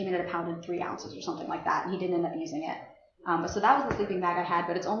 Baker's came in at 1 pound and 3 ounces or something like that, and he didn't end up using it. So that was the sleeping bag I had,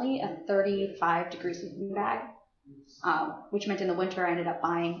 but it's only a 35-degree sleeping bag. Which meant in the winter I ended up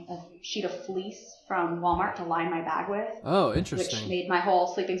buying a sheet of fleece from Walmart to line my bag with. Oh, interesting. Which made my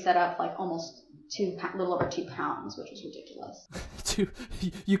whole sleeping setup like almost a little over 2 pounds, which was ridiculous.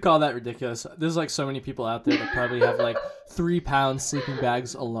 You call that ridiculous? There's like so many people out there that probably have like 3 pound sleeping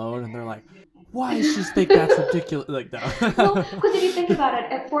bags alone, and they're like, why does she think that's ridiculous? Like that. Well, because if you think about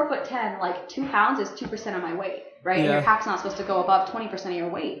it, at 4'10", like 2 pounds is 2% of my weight, right? Yeah. And your pack's not supposed to go above 20% of your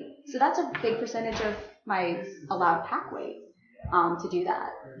weight. So that's a big percentage of my allowed pack weight to do that.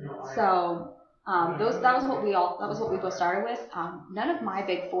 So that was what we both started with. None of my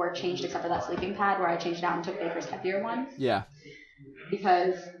big four changed except for that sleeping pad where I changed it out and took Baker's heavier one. Yeah.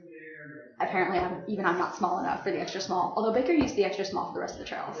 Because apparently I'm not small enough for the extra small. Although Baker used the extra small for the rest of the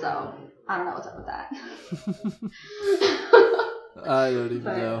trail, so I don't know what's up with that. I don't even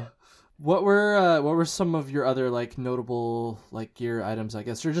know. What were some of your other like notable like gear items, I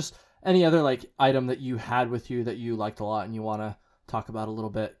guess, or just any other like item that you had with you that you liked a lot and you want to talk about a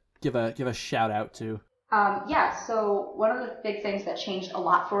little bit? Give a shout out to. So one of the big things that changed a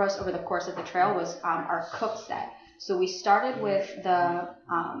lot for us over the course of the trail was our cook set. So we started with the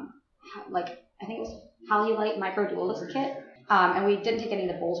I think it was Halulite Micro Duelist kit, and we didn't take any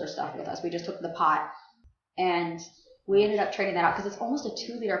of the bowls or stuff with us. We just took the pot, and we ended up trading that out because it's almost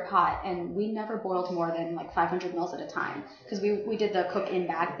a 2-liter pot, and we never boiled more than like 500 mils at a time because we did the cook in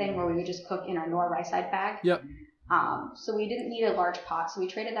bag thing where we would just cook in our Nor rice side bag. Yep. So we didn't need a large pot, so we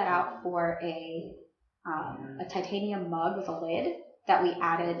traded that out for a titanium mug with a lid that we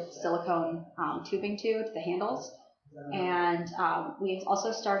added silicone tubing to the handles, and we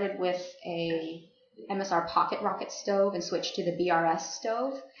also started with a MSR pocket rocket stove and switched to the BRS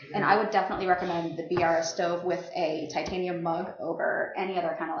stove. And I would definitely recommend the BRS stove with a titanium mug over any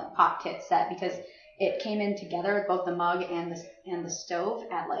other kind of like pot kit set because it came in together, both the mug and the stove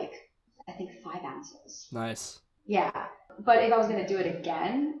at like I think 5 ounces. Nice. Yeah. But if I was going to do it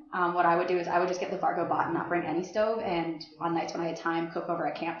again, what I would do is I would just get the Vargo bot and not bring any stove, and on nights when I had time, cook over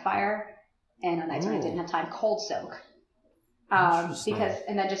a campfire, and on nights when I didn't have time, cold soak.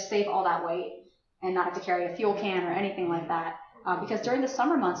 And then just save all that weight and not have to carry a fuel can or anything like that. Because during the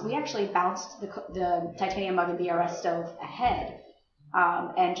summer months, we actually bounced the titanium mug and BRS stove ahead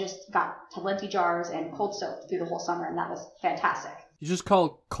and just got Talenti jars and cold soaked through the whole summer, and that was fantastic. You just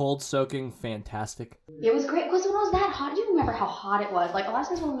call cold soaking fantastic. It was great because when it was that hot, do you remember how hot it was? Like a lot of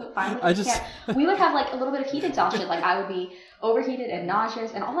times when we would finally we would have like a little bit of heat exhaustion. Like I would be overheated and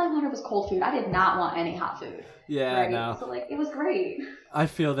nauseous, and all I wanted was cold food. I did not want any hot food. Yeah, right? no. So like it was great. I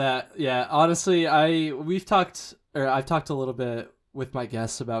feel that. Yeah, honestly, I've talked a little bit with my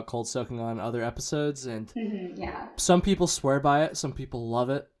guests about cold soaking on other episodes, and yeah. Some people swear by it, some people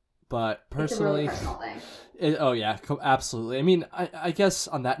love it, but personally, it's a really personal thing. Oh yeah, absolutely. I mean, I guess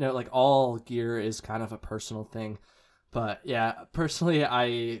on that note, like all gear is kind of a personal thing, but yeah, personally,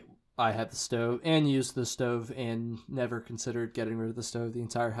 I had the stove and used the stove and never considered getting rid of the stove the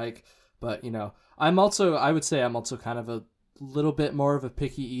entire hike. But I would say I'm also kind of a little bit more of a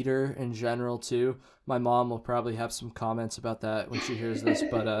picky eater in general too. My mom will probably have some comments about that when she hears this,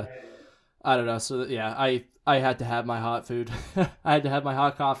 but I don't know. So yeah, I had to have my hot food. I had to have my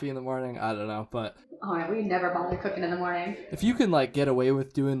hot coffee in the morning. I don't know, but we never bother cooking in the morning. If you can like get away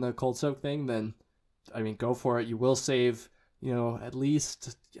with doing the cold soak thing, then I mean, go for it. You will save, at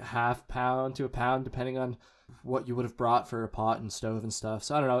least half pound to a pound, depending on what you would have brought for a pot and stove and stuff.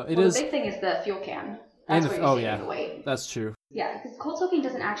 So I don't know. The big thing is the fuel can. That's where you're saving the weight. That's true. Yeah, because cold soaking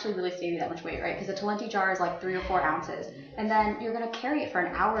doesn't actually really save you that much weight, right? Because a Talenti jar is like 3 or 4 ounces, and then you're gonna carry it for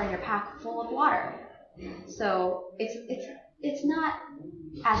an hour in your pack full of water. So it's not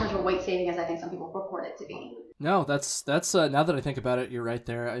as much of a weight saving as I think some people purport it to be. No, that's now that I think about it, you're right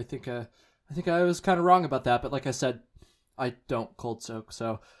there. I think I was kind of wrong about that, but like I said, I don't cold soak,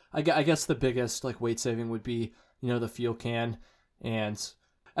 so I guess the biggest like weight saving would be the fuel can, and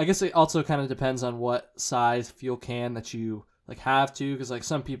I guess it also kind of depends on what size fuel can that you like have to, because like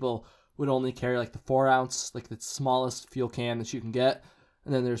some people would only carry like the 4 ounce, like the smallest fuel can that you can get,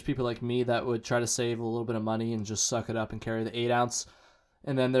 and then there's people like me that would try to save a little bit of money and just suck it up and carry the 8 ounce,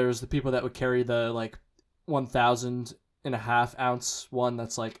 and then there's the people that would carry the like 1,500 ounce one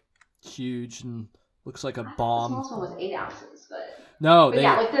that's like huge and looks like a bomb. The smallest one was 8 ounces, but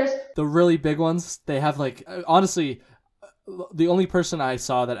there's the really big ones. They have like honestly. The only person I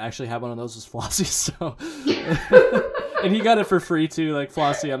saw that actually had one of those was Flossie, so and he got it for free too. Like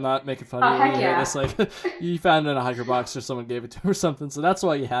Flossie, I'm not making fun of you. Yeah. This like you found it in a hiker box or someone gave it to him or something. So that's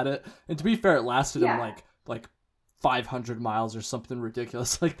why he had it. And to be fair, it lasted him like 500 miles or something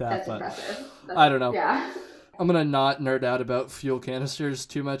ridiculous like that. That's impressive. I don't know. Yeah. I'm gonna not nerd out about fuel canisters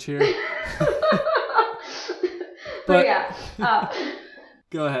too much here. but yeah.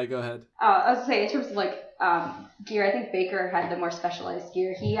 Go ahead. I was gonna say in terms of like gear, I think Baker had the more specialized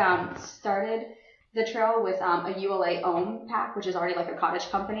gear. He started the trail with a ULA Ohm pack, which is already like a cottage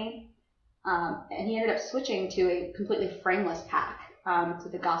company, and he ended up switching to a completely frameless pack to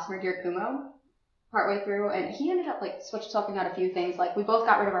the Gossamer Gear Kumo partway through, and he ended up like swapping out a few things. Like we both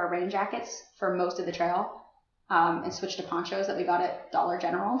got rid of our rain jackets for most of the trail, and switched to ponchos that we got at Dollar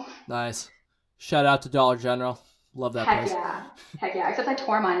General. Nice. Shout out to Dollar General. Love that place. Heck yeah. Except I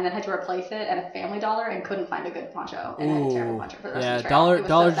tore mine and then had to replace it at a Family Dollar and couldn't find a good poncho. And I had a terrible poncho for the rest of the trail.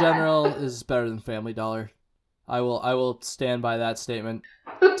 Dollar General is better than Family Dollar. I will stand by that statement.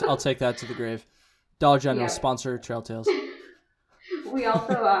 I'll take that to the grave. Dollar General sponsor Trail Tales. We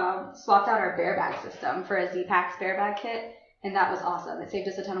also swapped out our bear bag system for a Z-Packs bear bag kit, and that was awesome. It saved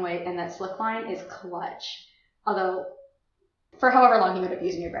us a ton of weight, and that slip line is clutch. Although, for however long you end up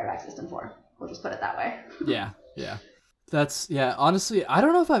using your bear bag system for. We'll just put it that way. Yeah. Honestly, I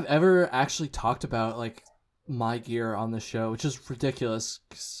don't know if I've ever actually talked about like my gear on the show, which is ridiculous.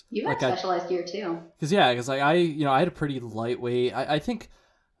 You have specialized gear too. Because like I had a pretty lightweight. I think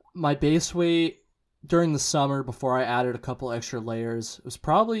my base weight during the summer before I added a couple extra layers, it was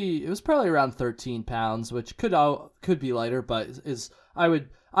probably around 13 pounds, which could be lighter, but I would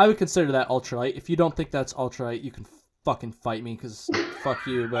consider that ultralight. If you don't think that's ultralight, you can fucking fight me, because fuck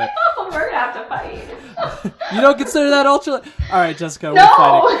you, but we're gonna have to fight. You don't consider that ultralight? All right, Jessica, no! We're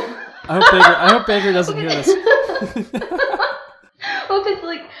fighting. I hope Baker doesn't hear this. Well, because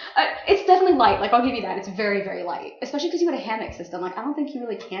like it's definitely light. Like I'll give you that. It's very, very light, especially because you had a hammock system. Like I don't think you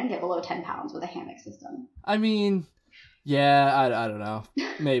really can get below 10 pounds with a hammock system. I mean, yeah, I don't know,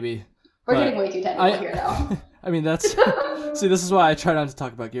 maybe. We're getting way too technical here, though. I mean, that's see, this is why I try not to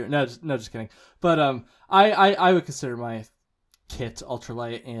talk about gear. No, just kidding. But I would consider my kit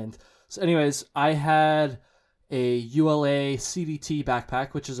ultralight. And so anyways, I had a ULA CDT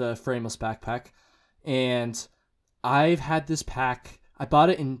backpack, which is a frameless backpack, and I've had this pack. I bought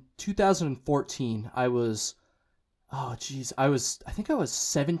it in 2014. I think I was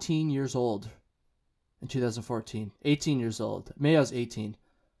 17 years old in 2014. 18 years old. Maybe I was 18.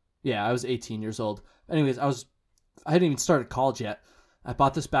 Yeah, I was 18 years old. Anyways, I hadn't even started college yet. I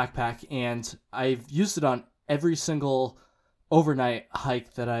bought this backpack, and I've used it on every single overnight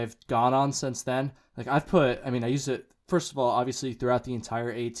hike that I've gone on since then. Like I used it, first of all, obviously throughout the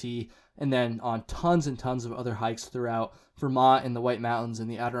entire AT, and then on tons and tons of other hikes throughout Vermont and the White Mountains and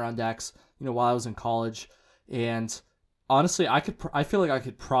the Adirondacks, while I was in college. And honestly, I feel like I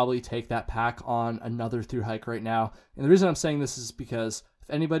could probably take that pack on another through hike right now. And the reason I'm saying this is because if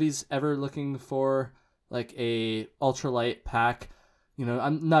anybody's ever looking for like a ultralight pack,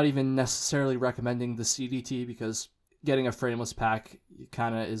 I'm not even necessarily recommending the CDT because getting a frameless pack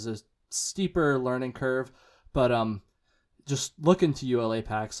kind of is a steeper learning curve. But just look into ULA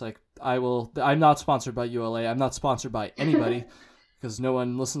packs. Like I'm not sponsored by ULA. I'm not sponsored by anybody because no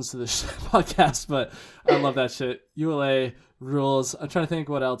one listens to this podcast, but I love that shit. ULA rules. I'm trying to think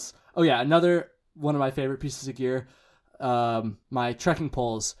what else. Oh yeah, another one of my favorite pieces of gear, my trekking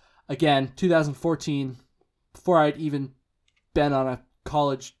poles. Again, 2014, before I'd even been on a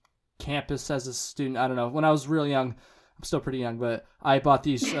college campus as a student. I don't know. When I was real young, I'm still pretty young, but I bought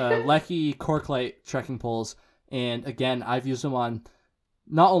these Lecky Corklite trekking poles. And again, I've used them on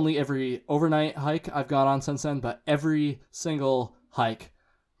not only every overnight hike I've gone on since then, but every single hike,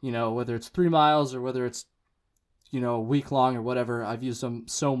 whether it's 3 miles or whether it's, a week long or whatever. I've used them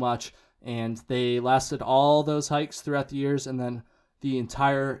so much, and they lasted all those hikes throughout the years, and then the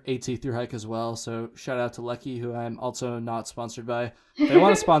entire AT through hike as well. So shout out to Lecky, who I'm also not sponsored by. If they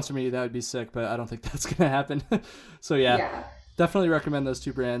want to sponsor me, that would be sick, but I don't think that's going to happen. So yeah, definitely recommend those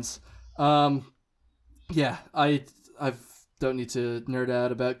two brands. Yeah, I don't need to nerd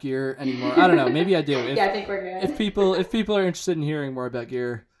out about gear anymore. I don't know. Maybe I do. I think we're good. If people are interested in hearing more about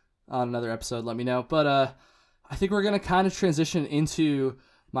gear on another episode, let me know. But I think we're going to kind of transition into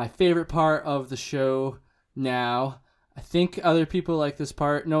my favorite part of the show now. I think other people like this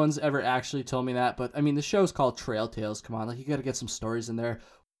part. No one's ever actually told me that, but I mean, the show's called Trail Tales. Come on, like you got to get some stories in there.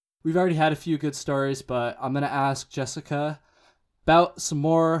 We've already had a few good stories, but I'm going to ask Jessica about some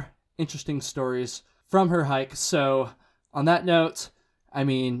more interesting stories from her hike. So on that note, I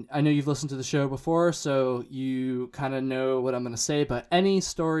mean, I know you've listened to the show before, so you kind of know what I'm going to say, but any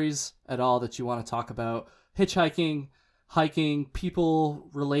stories at all that you want to talk about, hitchhiking, hiking, people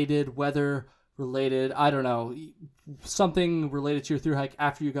related, weather related, I don't know, something related to your through hike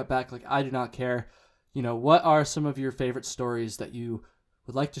after you got back, like I do not care. What are some of your favorite stories that you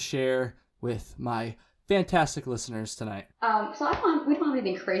would like to share with my fantastic listeners tonight? So we don't have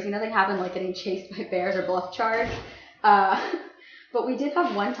anything crazy. Nothing happened like getting chased by bears or bluff charged. But we did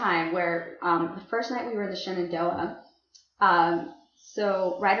have one time where the first night we were in the Shenandoah.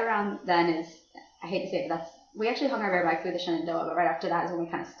 So right around then is, I hate to say it, we actually hung our bear bike through the Shenandoah, but right after that is when we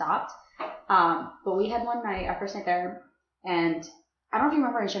kind of stopped. But we had one night, our first night there, and I don't know if you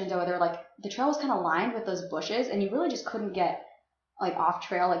remember in Shenandoah, there were like, the trail was kind of lined with those bushes, and you really just couldn't get like off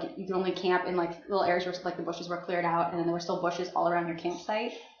trail. Like you could only camp in like little areas where like the bushes were cleared out, and then there were still bushes all around your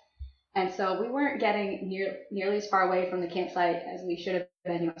campsite. And so we weren't getting nearly as far away from the campsite as we should have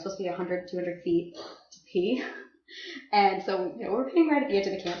been. It was supposed to be 100, 200 feet to pee. And so we're peeing right at the edge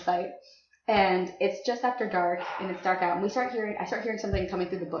of the campsite, and it's just after dark, and it's dark out, and I start hearing something coming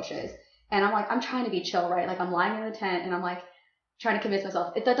through the bushes. And I'm like, I'm trying to be chill, right? Like I'm lying in the tent, and I'm like trying to convince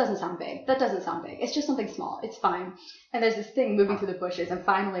myself, that doesn't sound big. That doesn't sound big. It's just something small. It's fine. And there's this thing moving through the bushes, and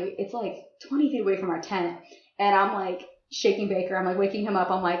finally it's like 20 feet away from our tent, and I'm like shaking Baker. I'm like waking him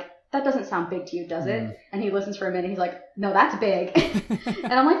up. I'm like, that doesn't sound big to you, does it? And he listens for a minute. He's like, no, that's big.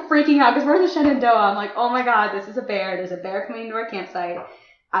 And I'm like freaking out because we're in the Shenandoah. I'm like, oh my God, this is a bear. There's a bear coming into our campsite.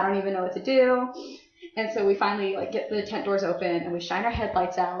 I don't even know what to do. And so we finally like get the tent doors open, and we shine our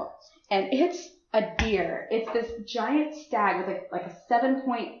headlights out, and it's a deer. It's this giant stag with like a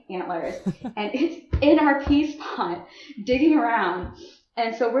 7-point antlers, and it's in our pea spot digging around.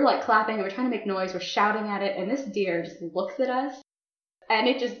 And so we're like clapping, and we're trying to make noise. We're shouting at it, and this deer just looks at us, and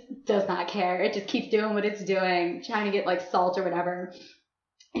it just does not care. It just keeps doing what it's doing, trying to get like salt or whatever.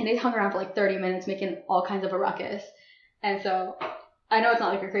 And it hung around for like 30 minutes making all kinds of a ruckus. And so I know it's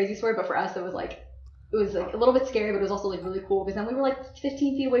not like a crazy story, but for us it was like a little bit scary, but it was also like really cool because then we were like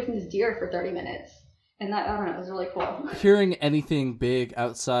 15 feet away from this deer for 30 minutes. And that, I don't know, it was really cool. Hearing anything big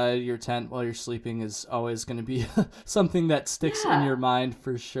outside your tent while you're sleeping is always going to be something that sticks in your mind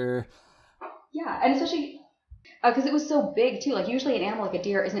for sure. Yeah, and especially because it was so big too. Like usually an animal like a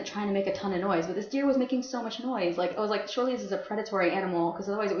deer isn't trying to make a ton of noise, but this deer was making so much noise. Like I was like, surely this is a predatory animal because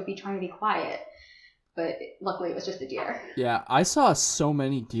otherwise it would be trying to be quiet. But luckily it was just a deer. Yeah, I saw so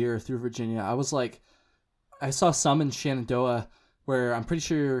many deer through Virginia. I saw some in Shenandoah where I'm pretty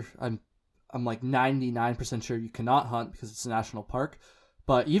sure I'm like 99% sure you cannot hunt because it's a national park.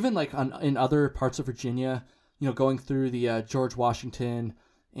 But even like in other parts of Virginia, going through the George Washington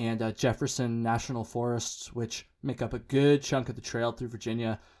and Jefferson National Forests, which make up a good chunk of the trail through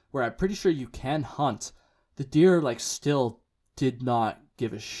Virginia, where I'm pretty sure you can hunt. The deer like still did not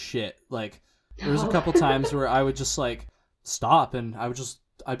give a shit. Like there was a couple times where I would just like stop and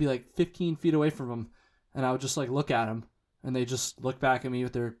I'd be like 15 feet away from them and I would just like look at them and they just look back at me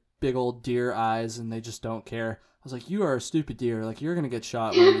with their big old deer eyes and they just don't care. I was like, you are a stupid deer. Like you're going to get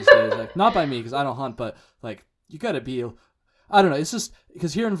shot one of these days. Like not by me because I don't hunt, but like you got to be, I don't know. It's just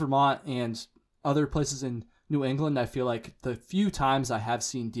because here in Vermont and other places in New England, I feel like the few times I have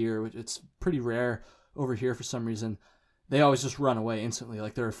seen deer, which it's pretty rare over here for some reason, they always just run away instantly.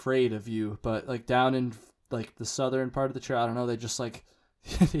 Like they're afraid of you. But like down in like the southern part of the trail, I don't know, they just like,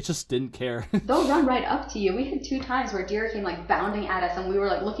 they just didn't care. They'll run right up to you. We had 2 times where deer came like bounding at us and we were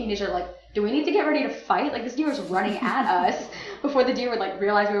like looking at each other like, do we need to get ready to fight? Like this deer was running at us before the deer would like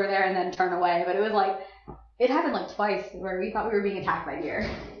realize we were there and then turn away. But it was like, it happened like twice where we thought we were being attacked by deer.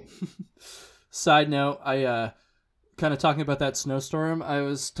 Side note, I kind of talking about that snowstorm I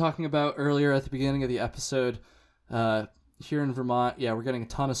was talking about earlier at the beginning of the episode. Here in Vermont, yeah, we're getting a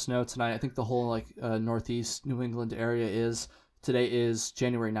ton of snow tonight. I think the whole like northeast New England area is. Today is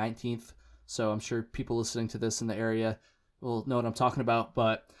January 19th, so I'm sure people listening to this in the area will know what I'm talking about.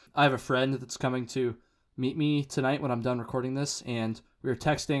 But I have a friend that's coming to meet me tonight when I'm done recording this, and we were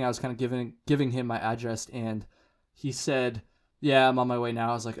texting. I was kind of giving him my address, and he said, yeah, I'm on my way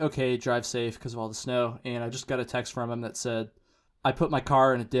now. I was like, okay, drive safe because of all the snow. And I just got a text from him that said, I put my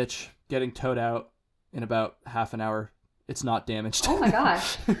car in a ditch, getting towed out in about half an hour. It's not damaged. Oh my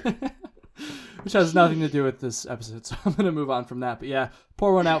gosh. Which has nothing to do with this episode, so I'm going to move on from that. But yeah,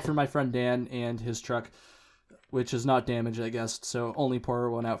 pour one out for my friend Dan and his truck, which is not damaged, I guess. So only pour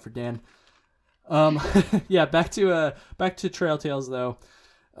one out for Dan. Yeah, back to Trail Tales though.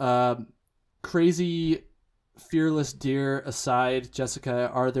 Crazy fearless deer aside, Jessica,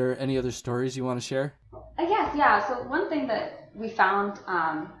 are there any other stories you want to share? Yes, yeah. So one thing that we found,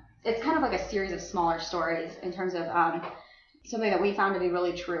 it's kind of like a series of smaller stories in terms of something that we found to be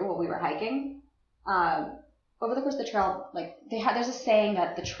really true while we were hiking. Over the course of the trail, like there's a saying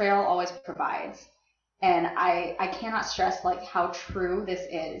that the trail always provides. And I cannot stress like how true this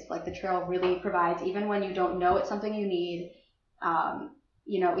is. Like the trail really provides, even when you don't know it's something you need.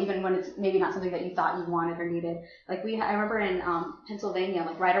 Even when it's maybe not something that you thought you wanted or needed. Like I remember in Pennsylvania,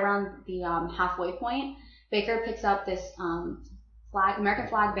 like right around the halfway point, Baker picks up this American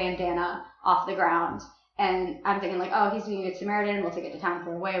flag bandana off the ground. And I'm thinking like, oh, he's being a good Samaritan. We'll take it to town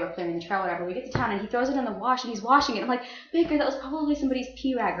for a way. We're clearing the trail, whatever. We get to town and he throws it in the wash and he's washing it. I'm like, Baker, that was probably somebody's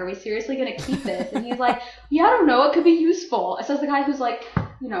pee rag. Are we seriously going to keep this? And he's like, yeah, I don't know. It could be useful. It says the guy who's like,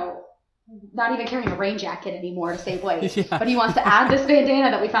 not even carrying a rain jacket anymore to save weight. Yeah. But he wants to add this bandana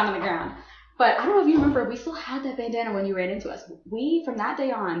that we found on the ground. But I don't know if you remember, we still had that bandana when you ran into us. We, from that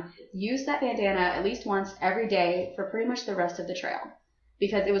day on, used that bandana at least once every day for pretty much the rest of the trail.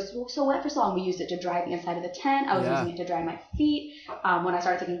 Because it was so wet for so long, we used it to dry the inside of the tent. I was using it to dry my feet. When I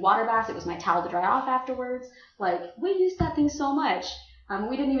started taking water baths, it was my towel to dry off afterwards. Like, we used that thing so much.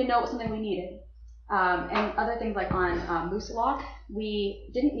 We didn't even know it was something we needed. And other things like on Moosilauke,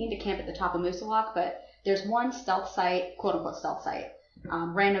 we didn't need to camp at the top of Moosilauke, but there's one stealth site, quote unquote stealth site,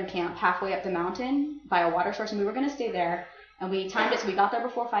 random camp halfway up the mountain by a water source, and we were going to stay there. And we timed it so we got there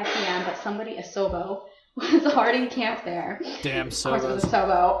before 5 p.m., but somebody, a Sobo, was already camped there. Damn Sobos. Of course it was a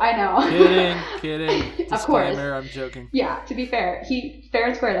Sobo, I know. Kidding. Of course. I'm joking. Yeah, to be fair, fair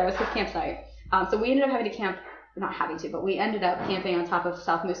and square, that was his campsite. So we ended up having to camp, not having to, but we ended up camping on top of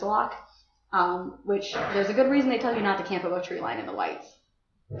South Moosilauke. Which there's a good reason they tell you not to camp above tree line in the whites.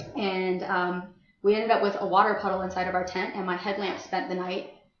 And we ended up with a water puddle inside of our tent, and my headlamp spent the night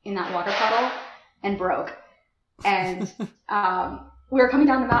in that water puddle and broke. And we were coming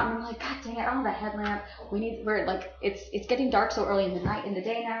down the mountain, and I'm like, God dang it, I don't have a headlamp. We're like, it's getting dark so early in the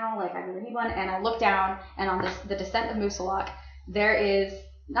day now, like I really need one. And I look down, and on the descent of Moosilauke, there is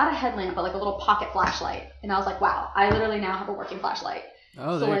not a headlamp, but like a little pocket flashlight. And I was like, wow, I literally now have a working flashlight.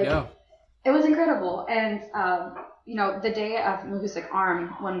 Oh, so there you go. It was incredible. And, the day of Mahoosuc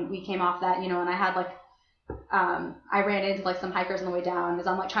Arm, when we came off that, and I had I ran into some hikers on the way down as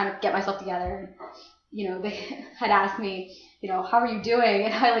I'm trying to get myself together. And, they had asked me, how are you doing?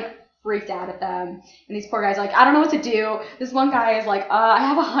 And I freaked out at them. And these poor guys are I don't know what to do. This one guy is I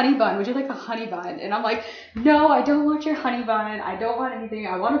have a honey bun. Would you like a honey bun? And I'm like, no, I don't want your honey bun. I don't want anything.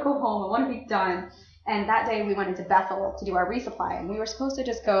 I want to go home. I want to be done. And that day we went into Bethel to do our resupply. And we were supposed to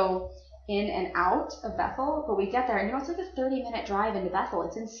just go in and out of Bethel, but we get there and it's like a 30-minute drive into Bethel.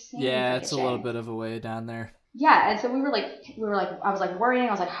 It's insane. Yeah, it's a little bit of a way down there. Yeah, and so we were I was worrying.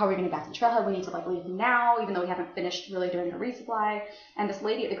 I was how are we going to get back to the trailhead? We need to leave now, even though we haven't finished really doing the resupply. And this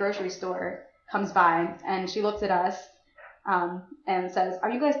lady at the grocery store comes by and she looks at us and says, "Are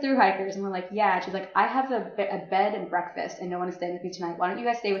you guys through hikers?" And we're like, "Yeah." And she's like, "I have a bed and breakfast and no one is staying with me tonight. Why don't you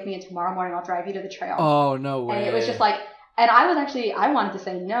guys stay with me and tomorrow morning I'll drive you to the trail?" Oh, no way. And it was just like, and I wanted to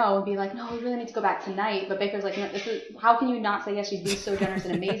say no and be like, "No, we really need to go back tonight." But Baker's like, "No, how can you not say yes? She's being so generous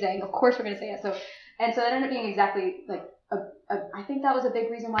and amazing. Of course we're going to say yes." So that ended up being exactly like, I think that was a big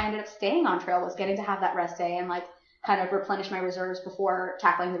reason why I ended up staying on trail, was getting to have that rest day and like kind of replenish my reserves before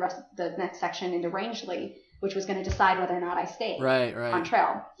tackling the next section into Rangeley, which was going to decide whether or not I stayed on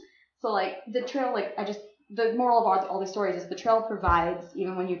trail. So like the trail, like the moral of all these stories is the trail provides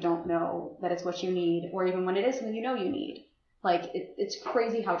even when you don't know that it's what you need, or even when it is something you know you need. Like it's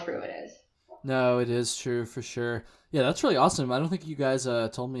crazy how true it is. No, it is true for sure. Yeah, that's really awesome. I don't think you guys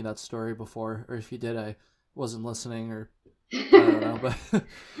told me that story before, or if you did, I wasn't listening, or I don't know. But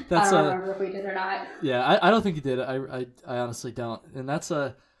that's I don't remember if we did or not. Yeah, I don't think you did. I honestly don't. And that's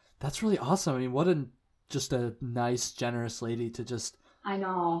really awesome. I mean, just a nice, generous lady to just, I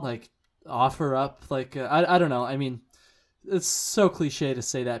know, like, offer up, like, I don't know. I mean, it's so cliche to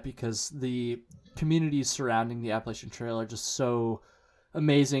say that because the communities surrounding the Appalachian Trail are just so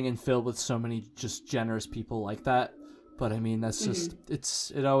amazing and filled with so many just generous people like that. But I mean, that's just,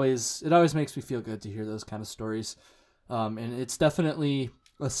 it always makes me feel good to hear those kind of stories. And it's definitely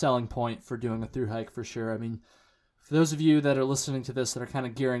a selling point for doing a thru hike for sure. I mean, for those of you that are listening to this that are kind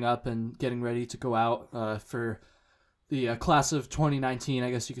of gearing up and getting ready to go out for the class of 2019, I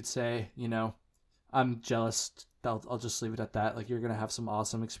guess you could say, you know, I'm jealous. I'll just leave it at that. Like, you're going to have some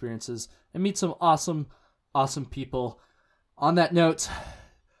awesome experiences and meet some awesome, awesome people. On that note,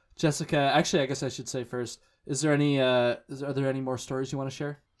 Jessica, actually, I guess I should say first, are there any more stories you want to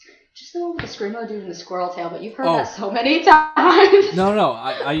share? Just the one with the Screamo dude and the squirrel tail, but you've heard that so many times. No,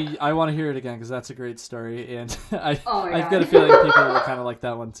 I want to hear it again because that's a great story, and I've got a feeling people will kind of like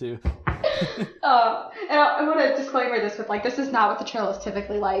that one too. And I want to disclaimer this with, like, this is not what the trail is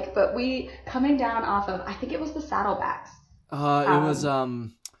typically like, but we coming down off of, I think it was the Saddlebacks. It was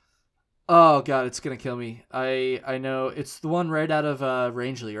oh god, it's gonna kill me. I know it's the one right out of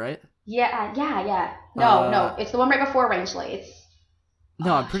Rangeley, right? Yeah. No, it's the one right before Rangeley.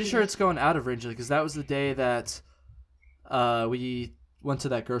 No, I'm pretty sure it's going out of Rangeley because that was the day that we went to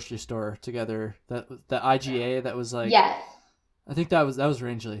that grocery store together. That IGA that was like, yes, I think that was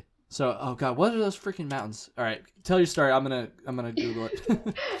Rangeley. So, oh god, what are those freaking mountains? All right, tell your story. I'm gonna Google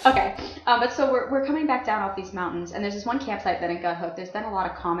it. Okay, but so we're coming back down off these mountains, and there's this one campsite that in Gut Hook. There's been a lot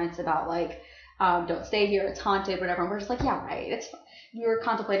of comments about like, don't stay here, it's haunted, whatever. And we're just like, yeah, right. We were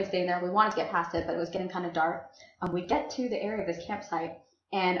contemplating staying there. We wanted to get past it, but it was getting kind of dark. We get to the area of this campsite,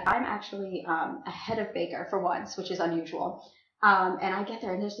 and I'm actually ahead of Baker for once, which is unusual. And I get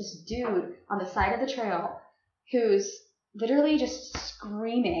there, and there's this dude on the side of the trail who's literally just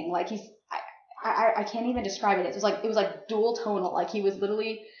screaming, like I can't even describe it. It was like dual tonal, like he was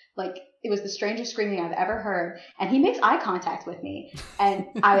literally like, it was the strangest screaming I've ever heard. And he makes eye contact with me, and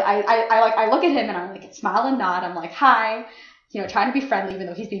I look at him and I'm like smile and nod. I'm like, hi, you know, trying to be friendly even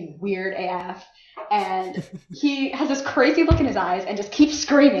though he's being weird AF. And he has this crazy look in his eyes and just keeps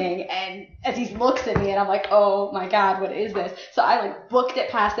screaming. And as he looks at me, and I'm like, oh my god, what is this? So I like booked it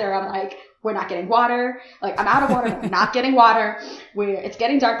past there. I'm like, we're not getting water. Like, I'm out of water, but we're not getting water. It's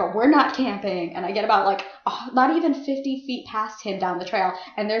getting dark, but we're not camping. And I get about like not even 50 feet past him down the trail,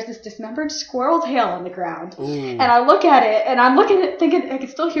 and there's this dismembered squirrel tail on the ground. Ooh. And I look at it, and I'm looking at it thinking I can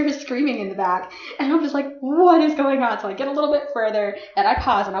still hear his screaming in the back. And I'm just like, what is going on? So I get a little bit further, and I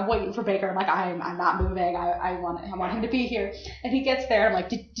pause, and I'm waiting for Baker. I'm like, I'm not moving. I want him to be here. And he gets there, and I'm like,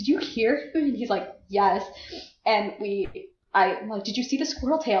 did you hear him? And he's like, yes. And I'm like, did you see the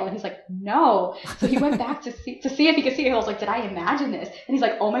squirrel tail? And he's like, no. So he went back to see if he could see it. I was like, did I imagine this? And he's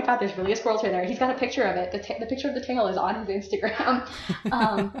like, oh my god, there's really a squirrel tail there. He's got a picture of it. The picture of the tail is on his Instagram.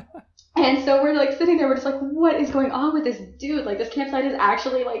 And so we're like sitting there, we're just like, what is going on with this dude? Like, this campsite is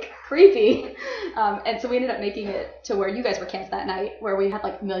actually like creepy. And so we ended up making it to where you guys were camped that night, where we had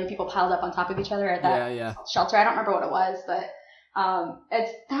like a million people piled up on top of each other at that shelter. I don't remember what it was, but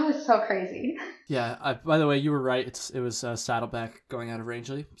that was so crazy. Yeah. By the way, you were right. It was Saddleback going out of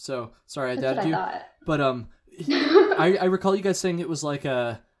Rangeley. So sorry I doubted you. But I recall you guys saying it was like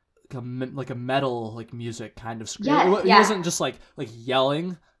a metal like music kind of scream. He wasn't just like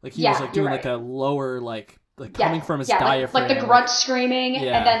yelling. Like he was like doing like a lower like coming from his diaphragm. Like the grunt screaming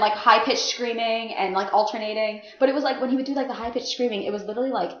and then like high pitched screaming and like alternating. But it was like when he would do like the high pitched screaming, it was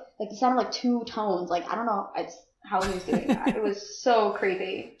literally like it sounded like two tones. Like, I don't know. It's how he was doing that. It was so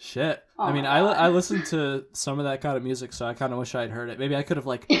creepy. Shit. Oh, I mean, I listened to some of that kind of music, so I kind of wish I'd heard it. Maybe I could have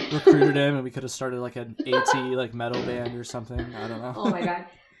like recruited him, and we could have started like an AT like metal band or something. I don't know. Oh my god.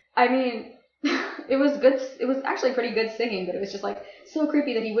 I mean, It was good. It was actually pretty good singing, but it was just like so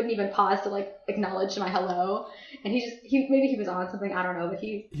creepy that he wouldn't even pause to like acknowledge my hello. And maybe he was on something, I don't know, but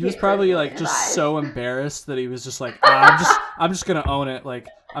he was probably like just so embarrassed that he was just like, I'm just gonna own it. Like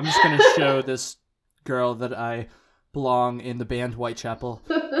I'm just gonna show this girl that I belong in the band Whitechapel.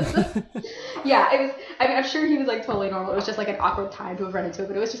 Yeah, it was. I mean, I'm sure he was like totally normal. It was just like an awkward time to have run into it,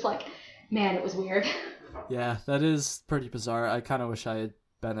 but it was just like, man, it was weird. Yeah, that is pretty bizarre. I kind of wish I had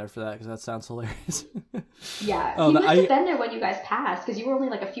been there for that because that sounds hilarious. Yeah, he must have been there when you guys passed because you were only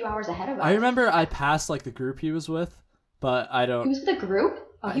like a few hours ahead of us. I remember I passed like the group he was with, but I don't. He was with a group?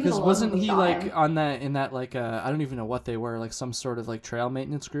 Oh, he was because alone. Wasn't he like on that in that like I don't even know what they were, like some sort of like trail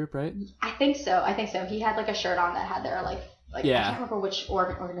maintenance group, right? I think so. He had like a shirt on that had their like yeah. I can't remember which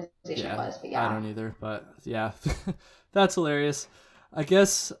organization it was, but yeah. I don't either, but yeah, that's hilarious. I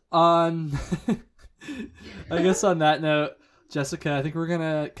guess on that note, Jessica, I think we're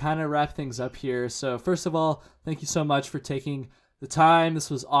gonna kind of wrap things up here. So first of all, thank you so much for taking the time. This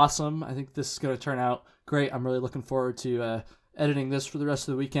was awesome. I think this is gonna turn out great. I'm really looking forward to editing this for the rest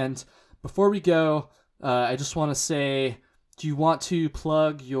of the weekend. Before we go, I just want to say, do you want to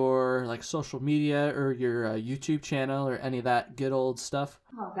plug your like social media or your YouTube channel or any of that good old stuff?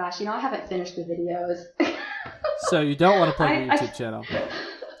 Oh gosh, I haven't finished the videos. So you don't want to plug your YouTube channel?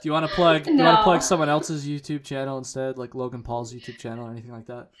 Do you want to plug? No. Do you want to plug someone else's YouTube channel instead, like Logan Paul's YouTube channel or anything like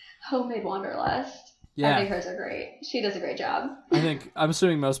that? Homemade Wanderlust. Yeah, I think hers are great. She does a great job. I'm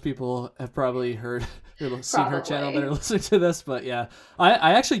assuming most people have probably heard or seen her channel that are listening to this, but yeah,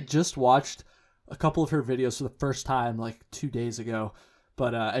 I actually just watched a couple of her videos for the first time like 2 days ago.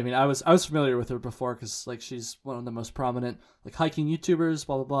 But I mean, I was familiar with her before because like she's one of the most prominent like hiking YouTubers,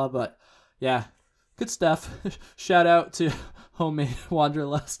 blah blah blah. But yeah, good stuff. Shout out to Homemade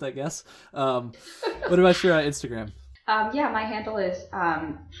Wanderlust, I guess. What about your Instagram? Yeah, my handle is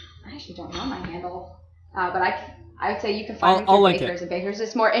I actually don't know my handle, but I would say you can find me through Bakers, and Bakers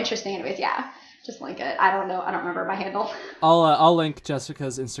is more interesting anyways. Yeah, just link it. I don't know. I don't remember my handle. I'll link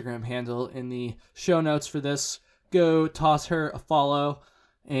Jessica's Instagram handle in the show notes for this. Go toss her a follow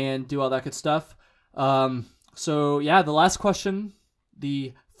and do all that good stuff. So yeah, the last question,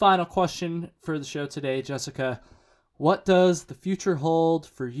 the final question for the show today, Jessica. What does the future hold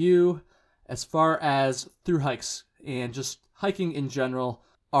for you as far as through hikes and just hiking in general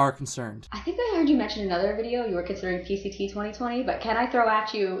are concerned? I think I heard you mention in another video you were considering PCT 2020, but can I throw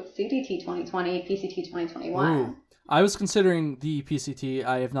at you CDT 2020, PCT 2021? Ooh, I was considering the PCT.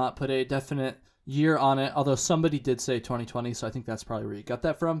 I have not put a definite year on it, although somebody did say 2020, so I think that's probably where you got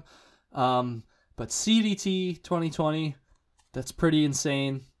that from. But CDT 2020, that's pretty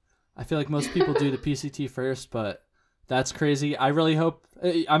insane. I feel like most people do the PCT first, but that's crazy. I really hope.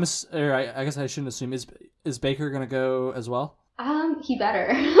 I guess I shouldn't assume. Is Baker gonna go as well? He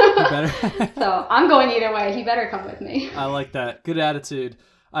better. He better. So I'm going either way. He better come with me. I like that. Good attitude.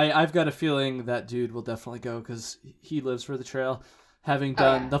 I've got a feeling that dude will definitely go because he lives for the trail, having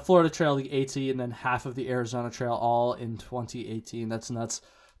done the Florida Trail, the AT, and then half of the Arizona Trail all in 2018. That's nuts.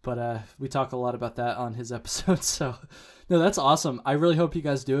 But we talk a lot about that on his episode. So no, that's awesome. I really hope you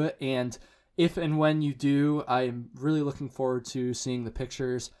guys do it. And if and when you do, I'm really looking forward to seeing the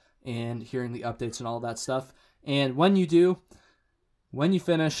pictures and hearing the updates and all that stuff. And when you do, when you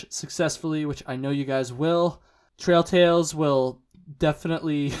finish successfully, which I know you guys will, Trail Tales will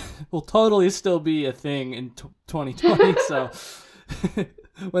totally still be a thing in 2020. So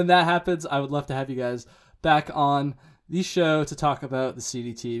when that happens, I would love to have you guys back on the show to talk about the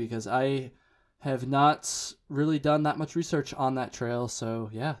CDT because I have not really done that much research on that trail. So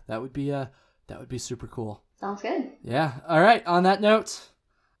yeah, that would be super cool. Sounds good. Yeah. All right. On that note,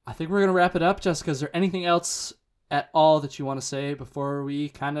 I think we're going to wrap it up. Jessica, is there anything else at all that you want to say before we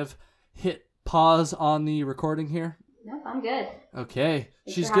kind of hit pause on the recording here? Nope, I'm good. Okay.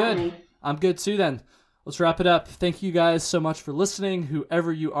 Thanks She's for good. having me. I'm good too then. Let's wrap it up. Thank you guys so much for listening,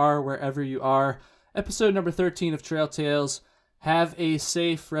 whoever you are, wherever you are. Episode number 13 of Trail Tales. Have a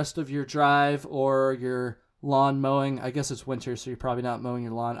safe rest of your drive or your lawn mowing. I guess it's winter, so you're probably not mowing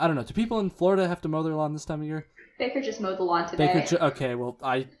your lawn. I don't know. Do people in Florida have to mow their lawn this time of year? Baker just mowed the lawn today. Okay, well,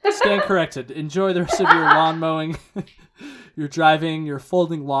 I stand corrected. Enjoy the rest of your lawn mowing. You're driving, you're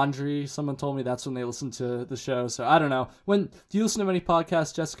folding laundry. Someone told me that's when they listen to the show, so I don't know. When do you listen to any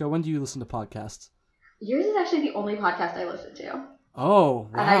podcasts, Jessica? When do you listen to podcasts? Yours is actually the only podcast I listen to. Oh,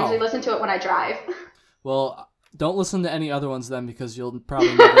 wow. And I usually listen to it when I drive. Well, don't listen to any other ones then because you'll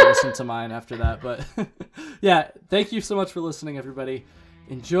probably never listen to mine after that. But yeah, thank you so much for listening, everybody.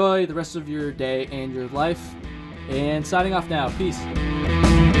 Enjoy the rest of your day and your life. And signing off now. Peace.